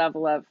 at the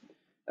level of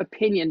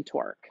opinion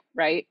torque,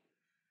 right?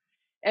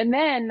 And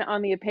then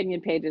on the opinion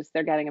pages,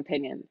 they're getting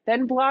opinion.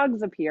 Then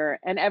blogs appear,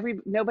 and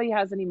nobody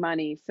has any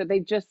money, so they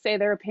just say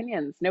their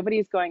opinions.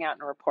 Nobody's going out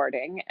and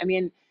reporting. I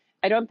mean,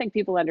 I don't think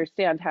people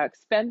understand how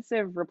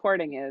expensive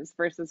reporting is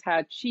versus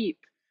how cheap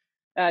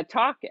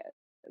talk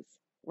is,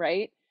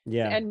 right?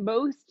 Yeah. And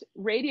most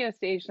radio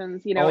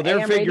stations, Oh, they're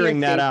AM radio figuring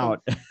that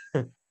stations,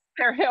 out.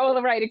 they're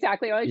oh, right,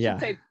 exactly. Well, I should Yeah.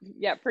 say,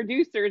 yeah,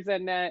 producers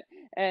and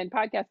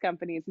podcast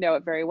companies know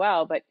it very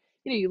well. But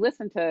you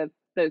listen to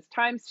those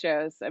Times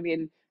shows. I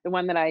mean, the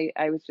one that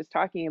I was just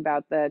talking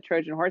about, the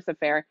Trojan Horse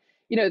affair.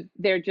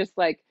 They're just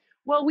like,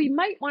 well, we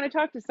might want to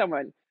talk to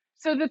someone.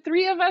 So the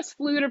three of us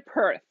flew to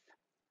Perth.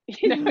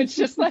 It's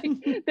just like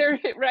they're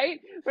right.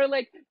 We're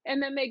like,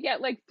 and then they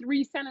get like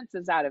three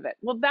sentences out of it.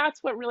 Well,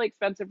 that's what really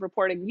expensive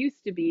reporting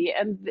used to be.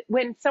 And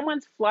when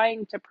someone's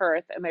flying to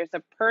Perth and there's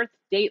a Perth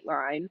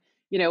dateline,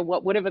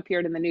 what would have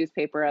appeared in the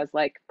newspaper as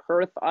like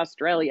Perth,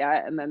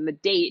 Australia, and then the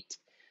date,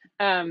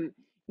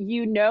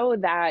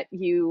 that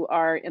you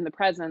are in the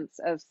presence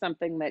of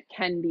something that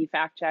can be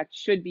fact checked,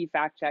 should be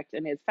fact checked,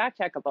 and is fact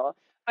checkable.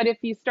 But if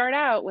you start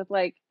out with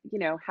like,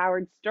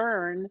 Howard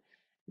Stern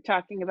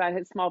talking about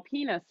his small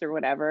penis or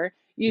whatever,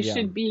 You Yeah.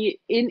 should be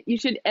in, you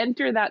should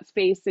enter that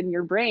space in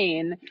your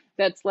brain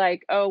that's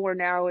like, oh, we're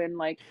now in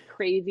like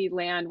crazy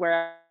land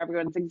where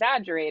everyone's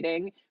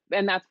exaggerating,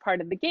 and that's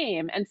part of the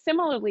game. And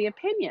similarly,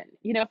 opinion.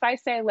 If I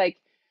say like,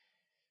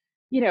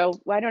 I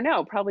don't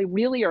know, probably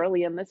really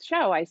early in this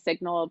show, I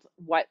signaled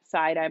what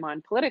side I'm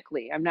on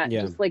politically. I'm not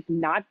Yeah. just like,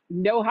 not,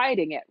 no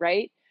hiding it,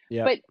 right?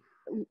 Yeah. But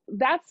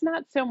that's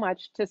not so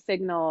much to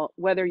signal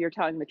whether you're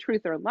telling the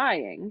truth or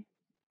lying,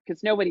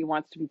 because nobody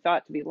wants to be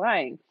thought to be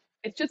lying.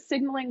 It's just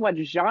signaling what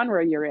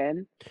genre you're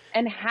in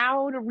and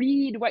how to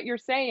read what you're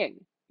saying,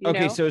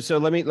 Okay, so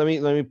let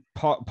me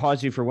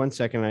pause you for 1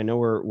 second. I know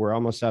we're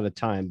almost out of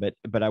time,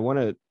 but I want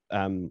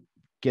to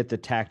get the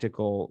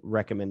tactical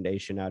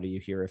recommendation out of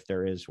you here if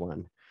there is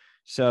one.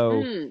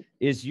 So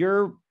is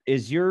your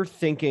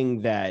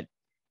thinking that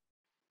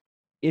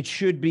it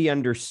should be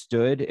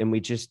understood and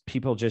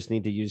people just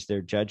need to use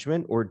their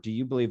judgment, or do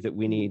you believe that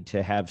we need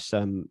to have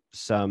some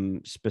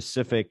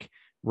specific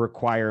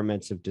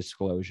requirements of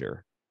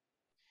disclosure?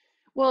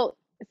 Well,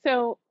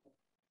 so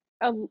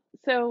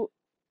so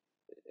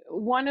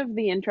one of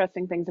the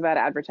interesting things about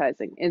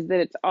advertising is that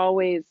it's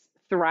always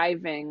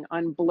thriving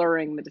on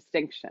blurring the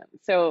distinction.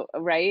 So,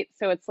 right?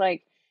 So it's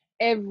like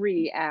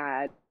every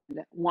ad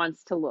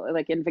wants to look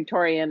like, in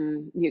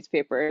Victorian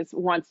newspapers,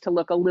 wants to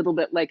look a little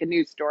bit like a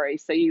news story.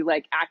 So you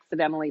like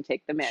accidentally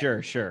take them in.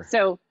 Sure.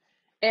 So,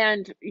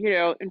 and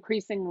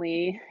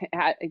increasingly,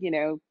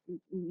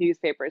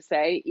 newspapers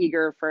say,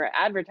 eager for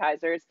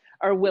advertisers,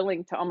 are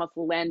willing to almost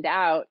lend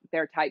out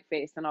their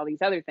typeface and all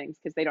these other things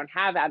because they don't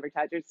have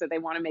advertisers, so they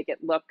want to make it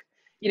look,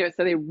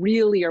 so they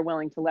really are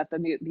willing to let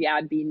the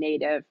ad be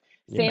native.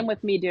 Same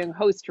with me doing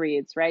host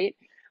reads, right?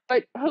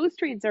 But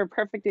host reads are a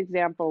perfect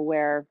example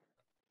where,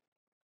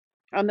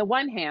 on the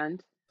one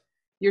hand,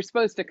 you're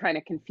supposed to kind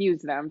of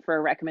confuse them for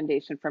a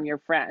recommendation from your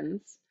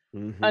friends.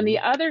 Mm-hmm. On the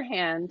other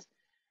hand,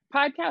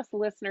 podcast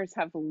listeners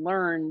have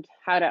learned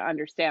how to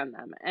understand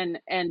them.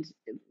 And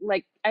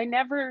like, I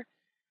never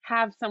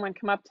have someone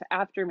come up to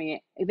after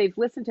me. They've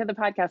listened to the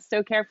podcast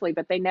so carefully,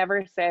 but they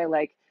never say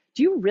like,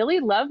 do you really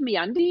love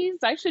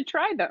MeUndies? I should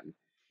try them.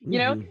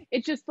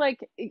 It's just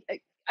like,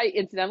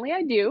 incidentally,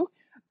 I do.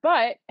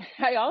 But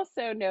I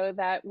also know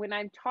that when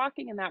I'm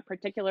talking in that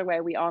particular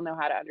way, we all know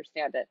how to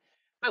understand it.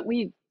 But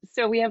we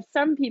have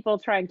some people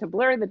trying to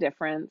blur the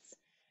difference,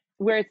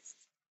 where it's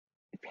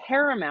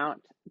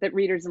paramount that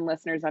readers and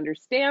listeners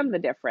understand the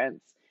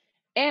difference.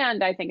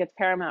 And I think it's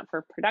paramount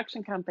for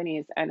production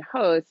companies and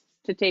hosts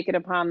to take it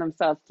upon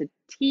themselves to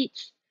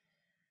teach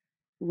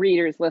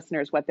readers,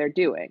 listeners what they're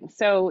doing.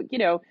 So,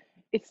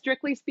 it's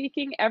strictly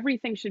speaking,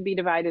 everything should be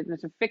divided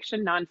into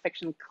fiction,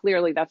 nonfiction.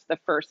 Clearly, that's the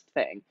first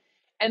thing.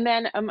 And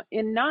then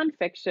in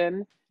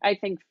nonfiction, I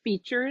think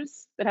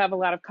features that have a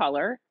lot of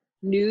color,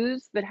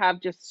 news that have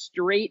just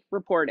straight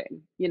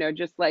reporting,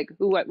 just like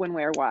who, what, when,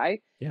 where, why.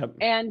 Yep.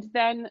 And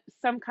then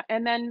some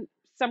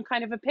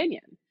kind of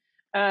opinion.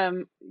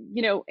 So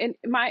you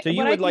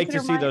would like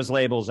to see those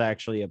labels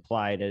actually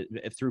applied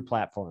through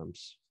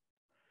platforms.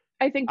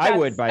 I think I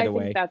would, by the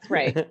way. That's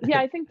right. Yeah,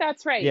 I think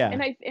that's right. Yeah.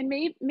 And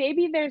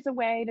maybe there's a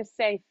way to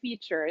say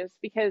features,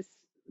 because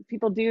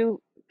people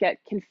do get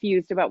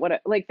confused about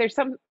like there's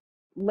some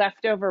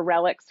leftover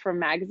relics from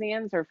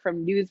magazines or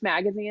from news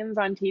magazines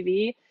on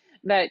TV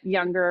that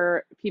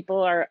younger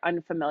people are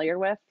unfamiliar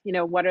with.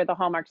 What are the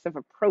hallmarks of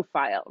a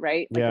profile,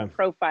 right? Like a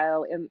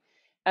profile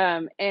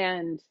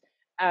and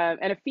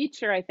a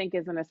feature, I think,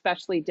 is an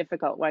especially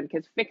difficult one,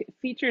 because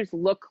features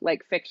look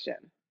like fiction,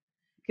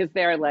 because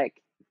they're like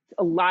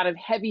a lot of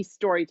heavy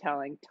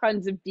storytelling,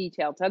 tons of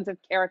detail, tons of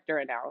character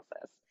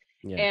analysis.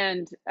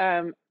 Yeah.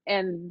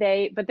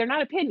 But they're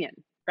not opinion,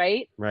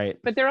 right? Right.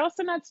 But they're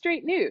also not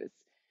straight news.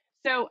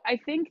 So I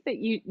think that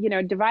you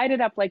divide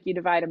it up like you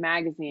divide a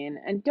magazine,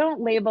 and don't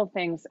label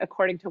things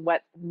according to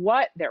what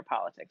their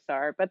politics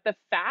are, but the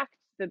fact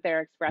that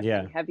they're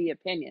expressing heavy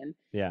opinion.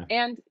 Yeah.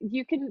 And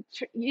you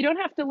don't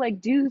have to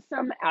like do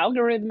some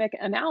algorithmic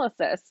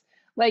analysis.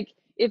 Like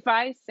if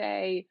I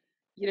say,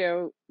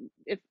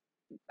 if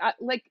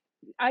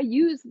I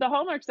use the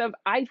hallmarks of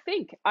I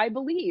think, I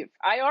believe,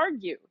 I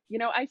argue,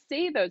 I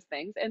say those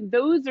things, and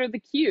those are the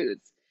cues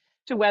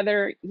to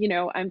whether,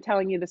 I'm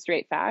telling you the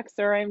straight facts,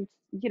 or I'm,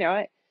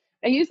 I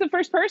use the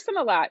first person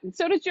a lot, and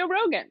so does Joe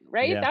Rogan,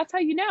 right? Yeah. That's how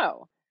you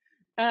know.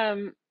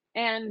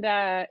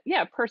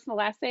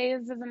 Personal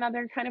essays is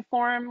another kind of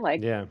form,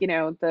 like,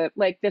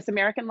 like This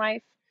American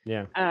Life.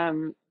 Yeah.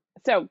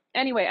 So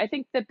anyway, I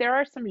think that there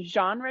are some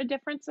genre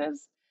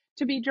differences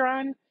to be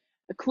drawn,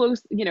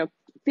 close,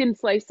 thin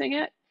slicing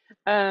it,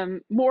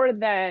 more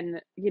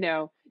than,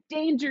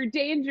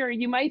 danger,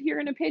 you might hear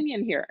an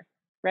opinion here,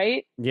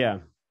 right? Yeah.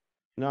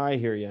 No, I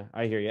hear you.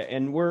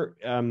 And we're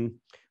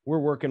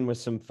working with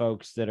some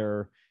folks that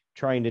are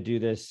trying to do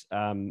this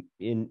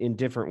in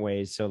different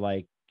ways. So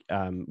like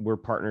we're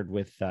partnered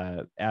with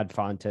Ad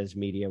Fontes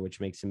Media, which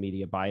makes a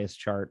media bias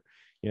chart.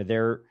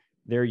 They're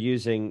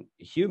using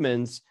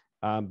humans,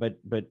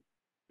 but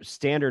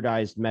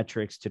standardized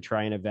metrics to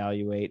try and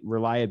evaluate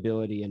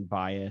reliability and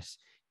bias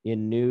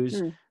in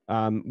news.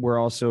 We're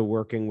also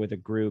working with a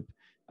group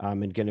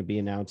and going to be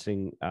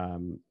announcing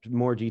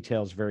more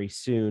details very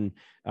soon,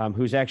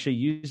 who's actually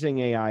using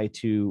AI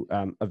to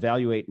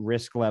evaluate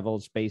risk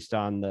levels based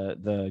on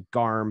the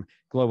GARM,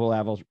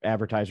 Global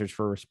Advertisers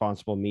for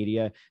Responsible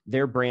Media,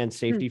 their brand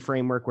safety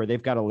framework, where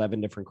they've got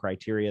 11 different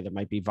criteria that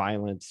might be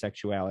violence,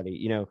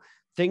 sexuality,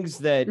 things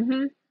that,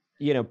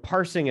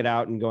 parsing it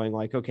out and going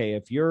like, okay,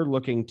 if you're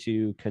looking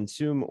to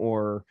consume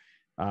or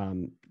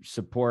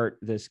support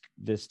this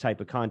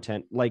type of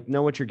content, like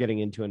know what you're getting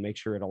into and make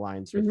sure it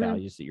aligns with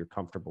values that you're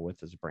comfortable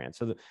with as a brand.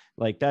 So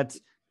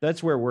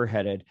that's where we're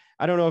headed.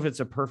 I don't know if it's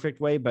a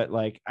perfect way, but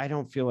like, I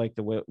don't feel like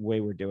the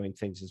way we're doing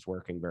things is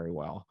working very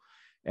well.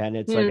 And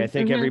it's like, I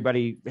think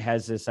everybody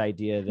has this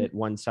idea that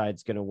one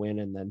side's going to win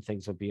and then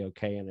things will be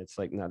okay. And it's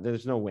like, no,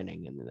 there's no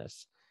winning in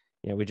this.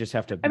 We just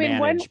have to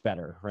manage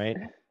better, right?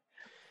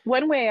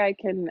 One way I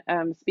can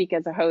speak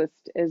as a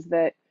host is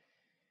that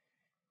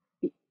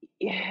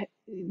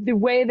the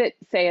way that,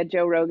 say, a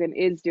Joe Rogan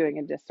is doing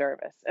a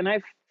disservice, and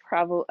I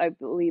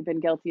believe been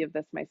guilty of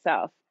this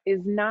myself,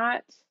 is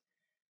not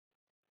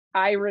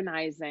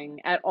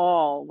ironizing at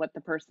all what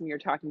the person you're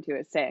talking to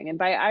is saying. And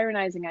by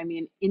ironizing, I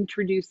mean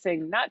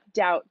introducing not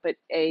doubt, but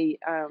a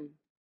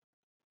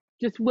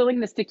just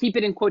willingness to keep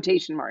it in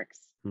quotation marks,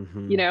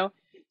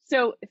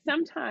 So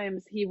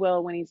sometimes he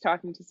will, when he's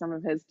talking to some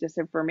of his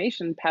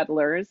disinformation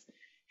peddlers,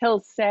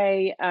 he'll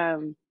say,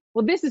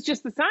 well, this is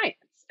just the science.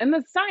 And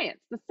the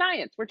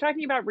science, we're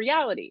talking about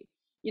reality,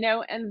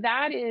 and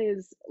that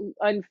is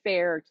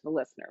unfair to the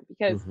listener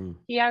because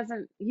he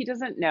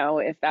doesn't know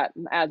if that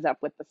adds up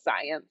with the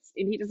science,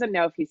 and he doesn't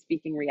know if he's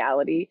speaking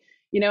reality,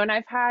 and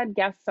I've had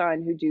guests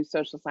on who do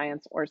social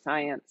science or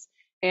science,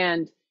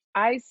 and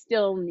I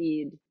still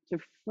need to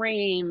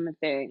frame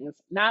things,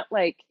 not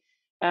like,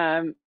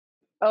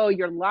 oh,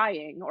 you're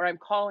lying, or I'm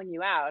calling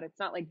you out. It's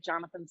not like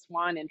Jonathan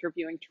Swan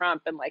interviewing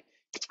Trump and like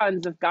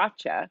tons of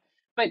gotcha,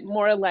 but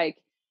more like,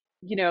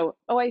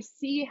 oh, I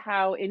see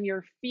how in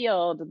your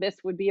field, this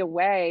would be a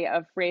way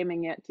of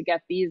framing it to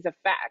get these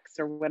effects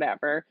or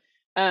whatever.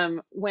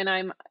 When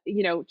I'm,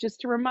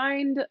 just to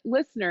remind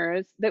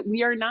listeners that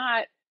we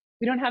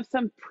don't have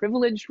some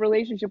privileged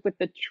relationship with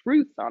the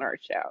truth on our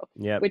show,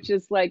 which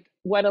is like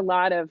what a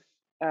lot of,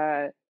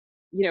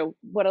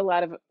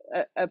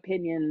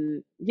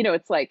 opinion,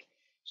 it's like,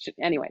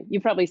 anyway,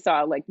 you probably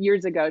saw like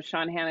years ago,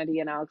 Sean Hannity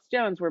and Alex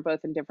Jones were both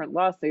in different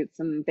lawsuits,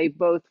 and they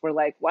both were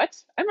like, what?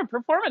 I'm a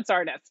performance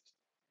artist.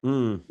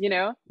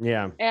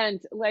 Yeah.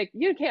 And like,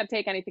 you can't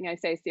take anything I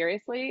say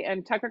seriously.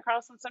 And Tucker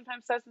Carlson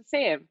sometimes says the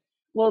same.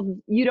 Well,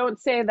 you don't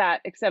say that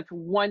except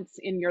once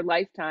in your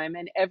lifetime,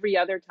 and every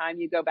other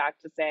time you go back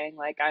to saying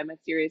like, I'm a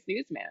serious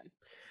newsman.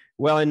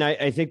 Well, and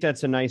I think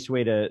that's a nice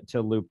way to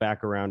loop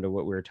back around to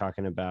what we were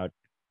talking about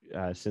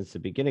since the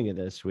beginning of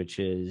this, which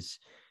is,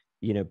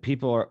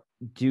 people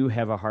do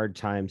have a hard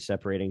time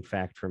separating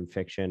fact from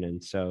fiction.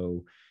 And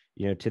so,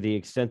 to the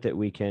extent that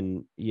we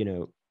can,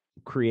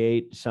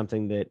 create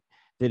something that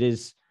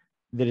is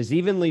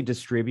evenly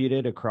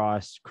distributed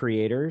across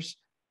creators,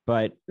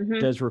 but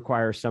does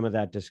require some of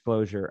that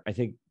disclosure, I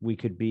think we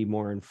could be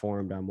more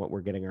informed on what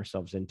we're getting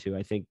ourselves into.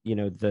 I think,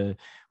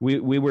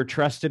 we were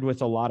trusted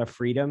with a lot of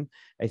freedom.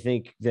 I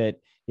think that,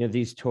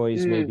 these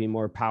toys may be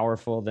more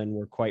powerful than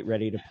we're quite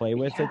ready to play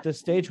with at this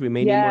stage. We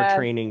may need more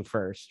training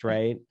first,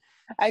 right?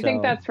 I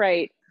think that's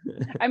right.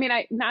 I mean,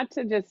 not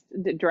to just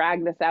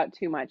drag this out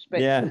too much,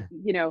 but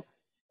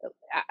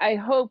I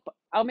hope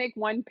I'll make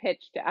one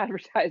pitch to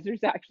advertisers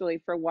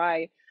actually for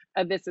why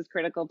This Is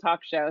Critical talk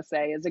show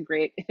is a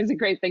great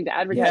thing to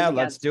advertise. Yeah,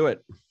 let's do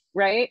it.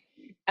 Right.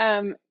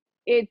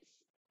 It's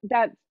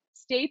that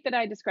state that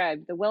I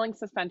described, the willing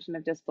suspension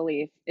of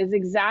disbelief, is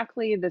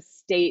exactly the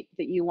state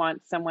that you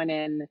want someone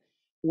in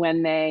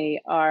when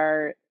they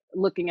are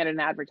looking at an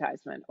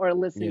advertisement or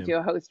listening to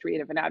a host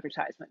read of an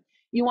advertisement.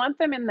 You want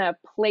them in the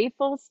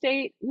playful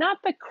state, not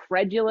the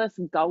credulous,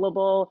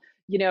 gullible,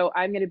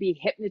 I'm going to be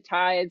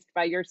hypnotized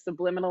by your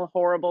subliminal,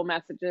 horrible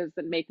messages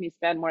that make me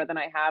spend more than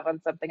I have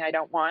on something I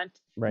don't want.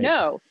 Right.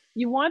 No,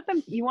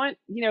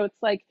 it's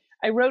like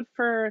I wrote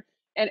for,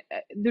 and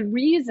the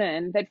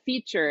reason that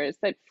features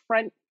the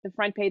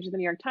front page of the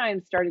New York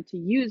Times started to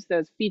use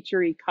those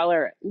featurey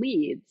color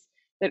leads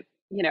that,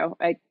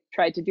 I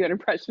tried to do an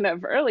impression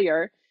of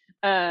earlier,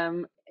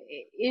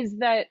 is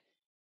that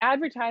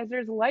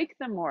advertisers like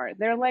them more.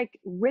 They're like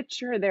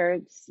richer, they're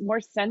more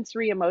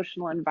sensory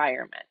emotional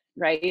environment,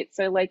 right?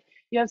 So like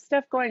you have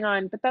stuff going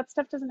on, but that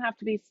stuff doesn't have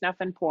to be snuff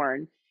and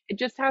porn. It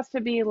just has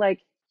to be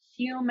like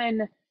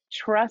human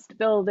trust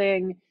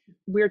building.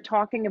 We're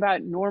talking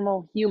about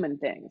normal human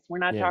things. We're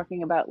not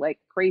talking about like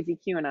crazy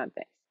QAnon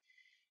things.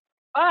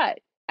 But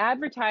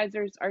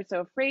advertisers are so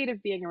afraid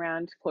of being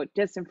around, quote,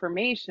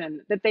 disinformation,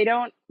 that they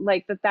don't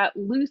like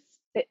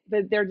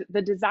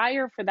the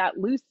desire for that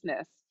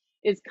looseness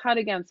is cut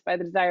against by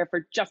the desire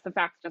for just the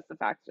facts.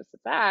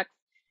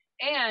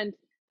 And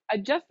a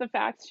Just the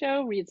Facts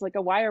show reads like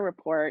a Wire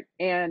report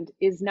and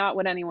is not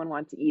what anyone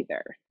wants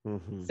either.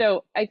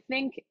 So I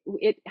think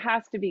it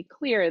has to be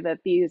clear that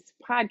these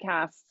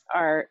podcasts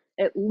are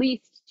at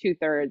least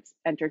 2/3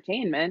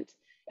 entertainment,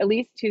 at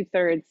least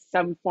 2/3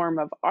 some form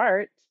of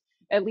art,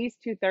 at least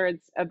 2/3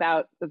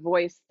 about the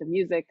voice, the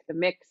music, the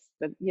mix,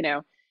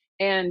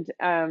 and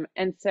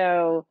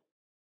so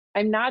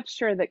I'm not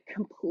sure that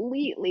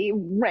completely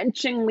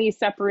wrenchingly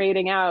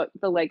separating out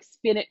the like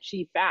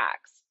spinachy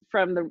facts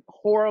from the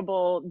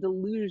horrible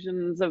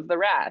delusions of the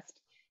rest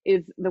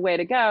is the way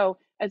to go,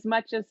 as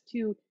much as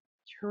to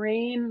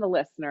train the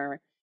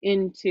listener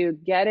into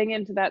getting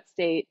into that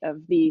state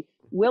of the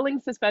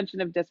willing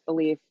suspension of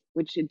disbelief,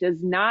 which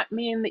does not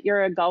mean that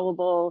you're a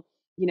gullible,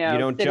 You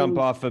don't jump sitting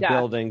off of duck.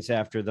 buildings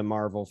after the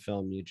Marvel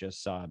film you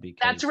just saw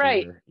because That's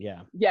right.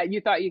 yeah. Yeah,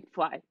 you thought you could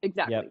fly.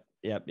 Exactly.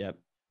 Yep.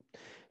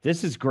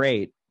 This is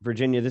great,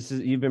 Virginia.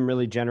 You've been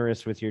really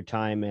generous with your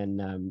time,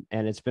 and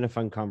it's been a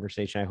fun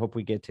conversation. I hope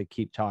we get to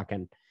keep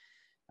talking.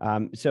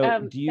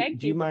 So do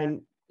you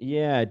mind?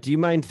 Yeah. Do you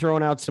mind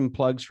throwing out some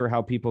plugs for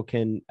how people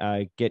can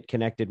get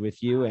connected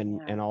with you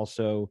and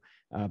also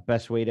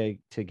best way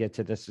to get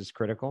to This Is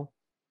Critical?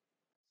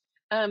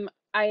 I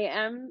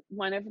am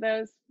one of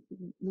those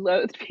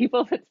loathed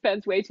people that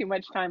spends way too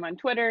much time on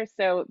Twitter.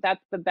 So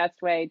that's the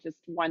best way, just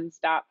one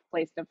stop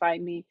place to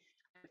find me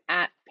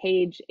at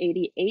page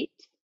 88.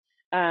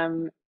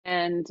 And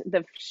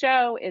the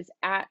show is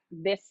at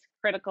This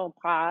Critical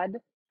Pod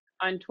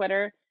on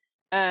Twitter.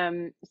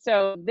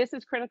 So This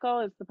Is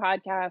Critical is the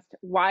podcast.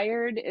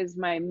 Wired is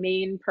my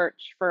main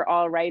perch for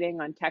all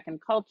writing on tech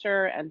and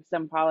culture and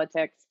some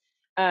politics.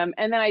 And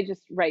then I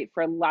just write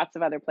for lots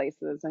of other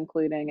places,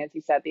 including, as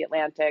you said, The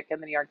Atlantic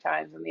and the New York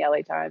Times and the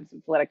LA Times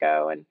and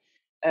Politico and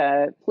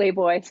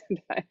Playboy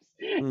sometimes,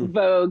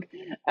 Vogue.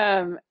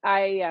 I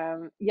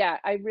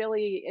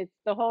really, it's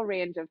the whole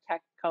range of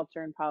tech,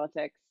 culture, and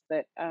politics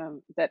that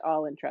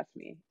all interest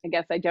me. I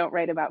guess I don't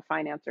write about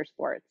finance or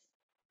sports.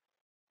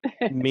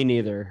 Me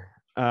neither.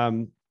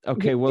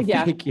 Okay, well,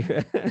 thank you.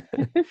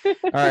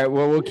 All right,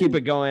 well, we'll keep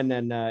it going,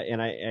 and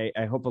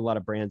I hope a lot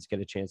of brands get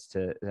a chance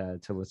to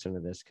listen to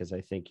this, because I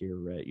think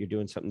you're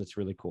doing something that's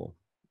really cool.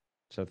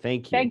 So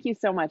thank you. Thank you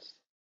so much.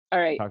 All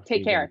right,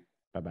 take care.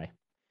 Bye-bye.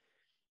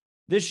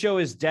 This show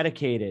is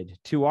dedicated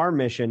to our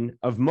mission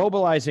of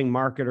mobilizing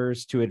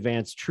marketers to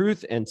advance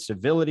truth and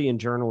civility in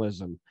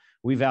journalism.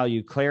 We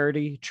value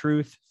clarity,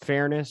 truth,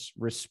 fairness,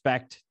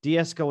 respect,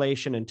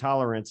 de-escalation, and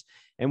tolerance,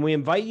 and we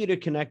invite you to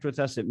connect with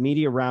us at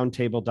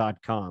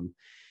MediaRoundtable.com.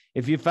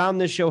 If you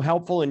found this show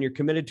helpful and you're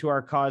committed to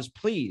our cause,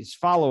 please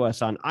follow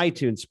us on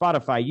iTunes,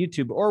 Spotify,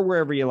 YouTube, or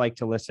wherever you like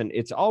to listen.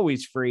 It's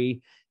always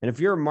free. And if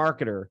you're a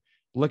marketer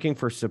looking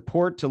for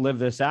support to live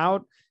this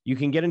out, you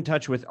can get in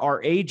touch with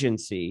our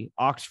agency,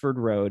 Oxford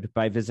Road,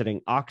 by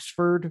visiting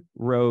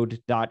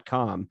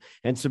oxfordroad.com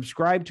and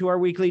subscribe to our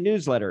weekly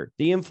newsletter,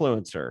 The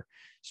Influencer.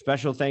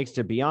 Special thanks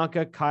to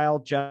Bianca, Kyle,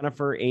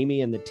 Jennifer,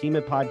 Amy, and the team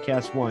at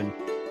Podcast One.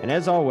 And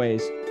as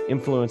always,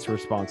 influence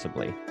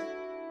responsibly.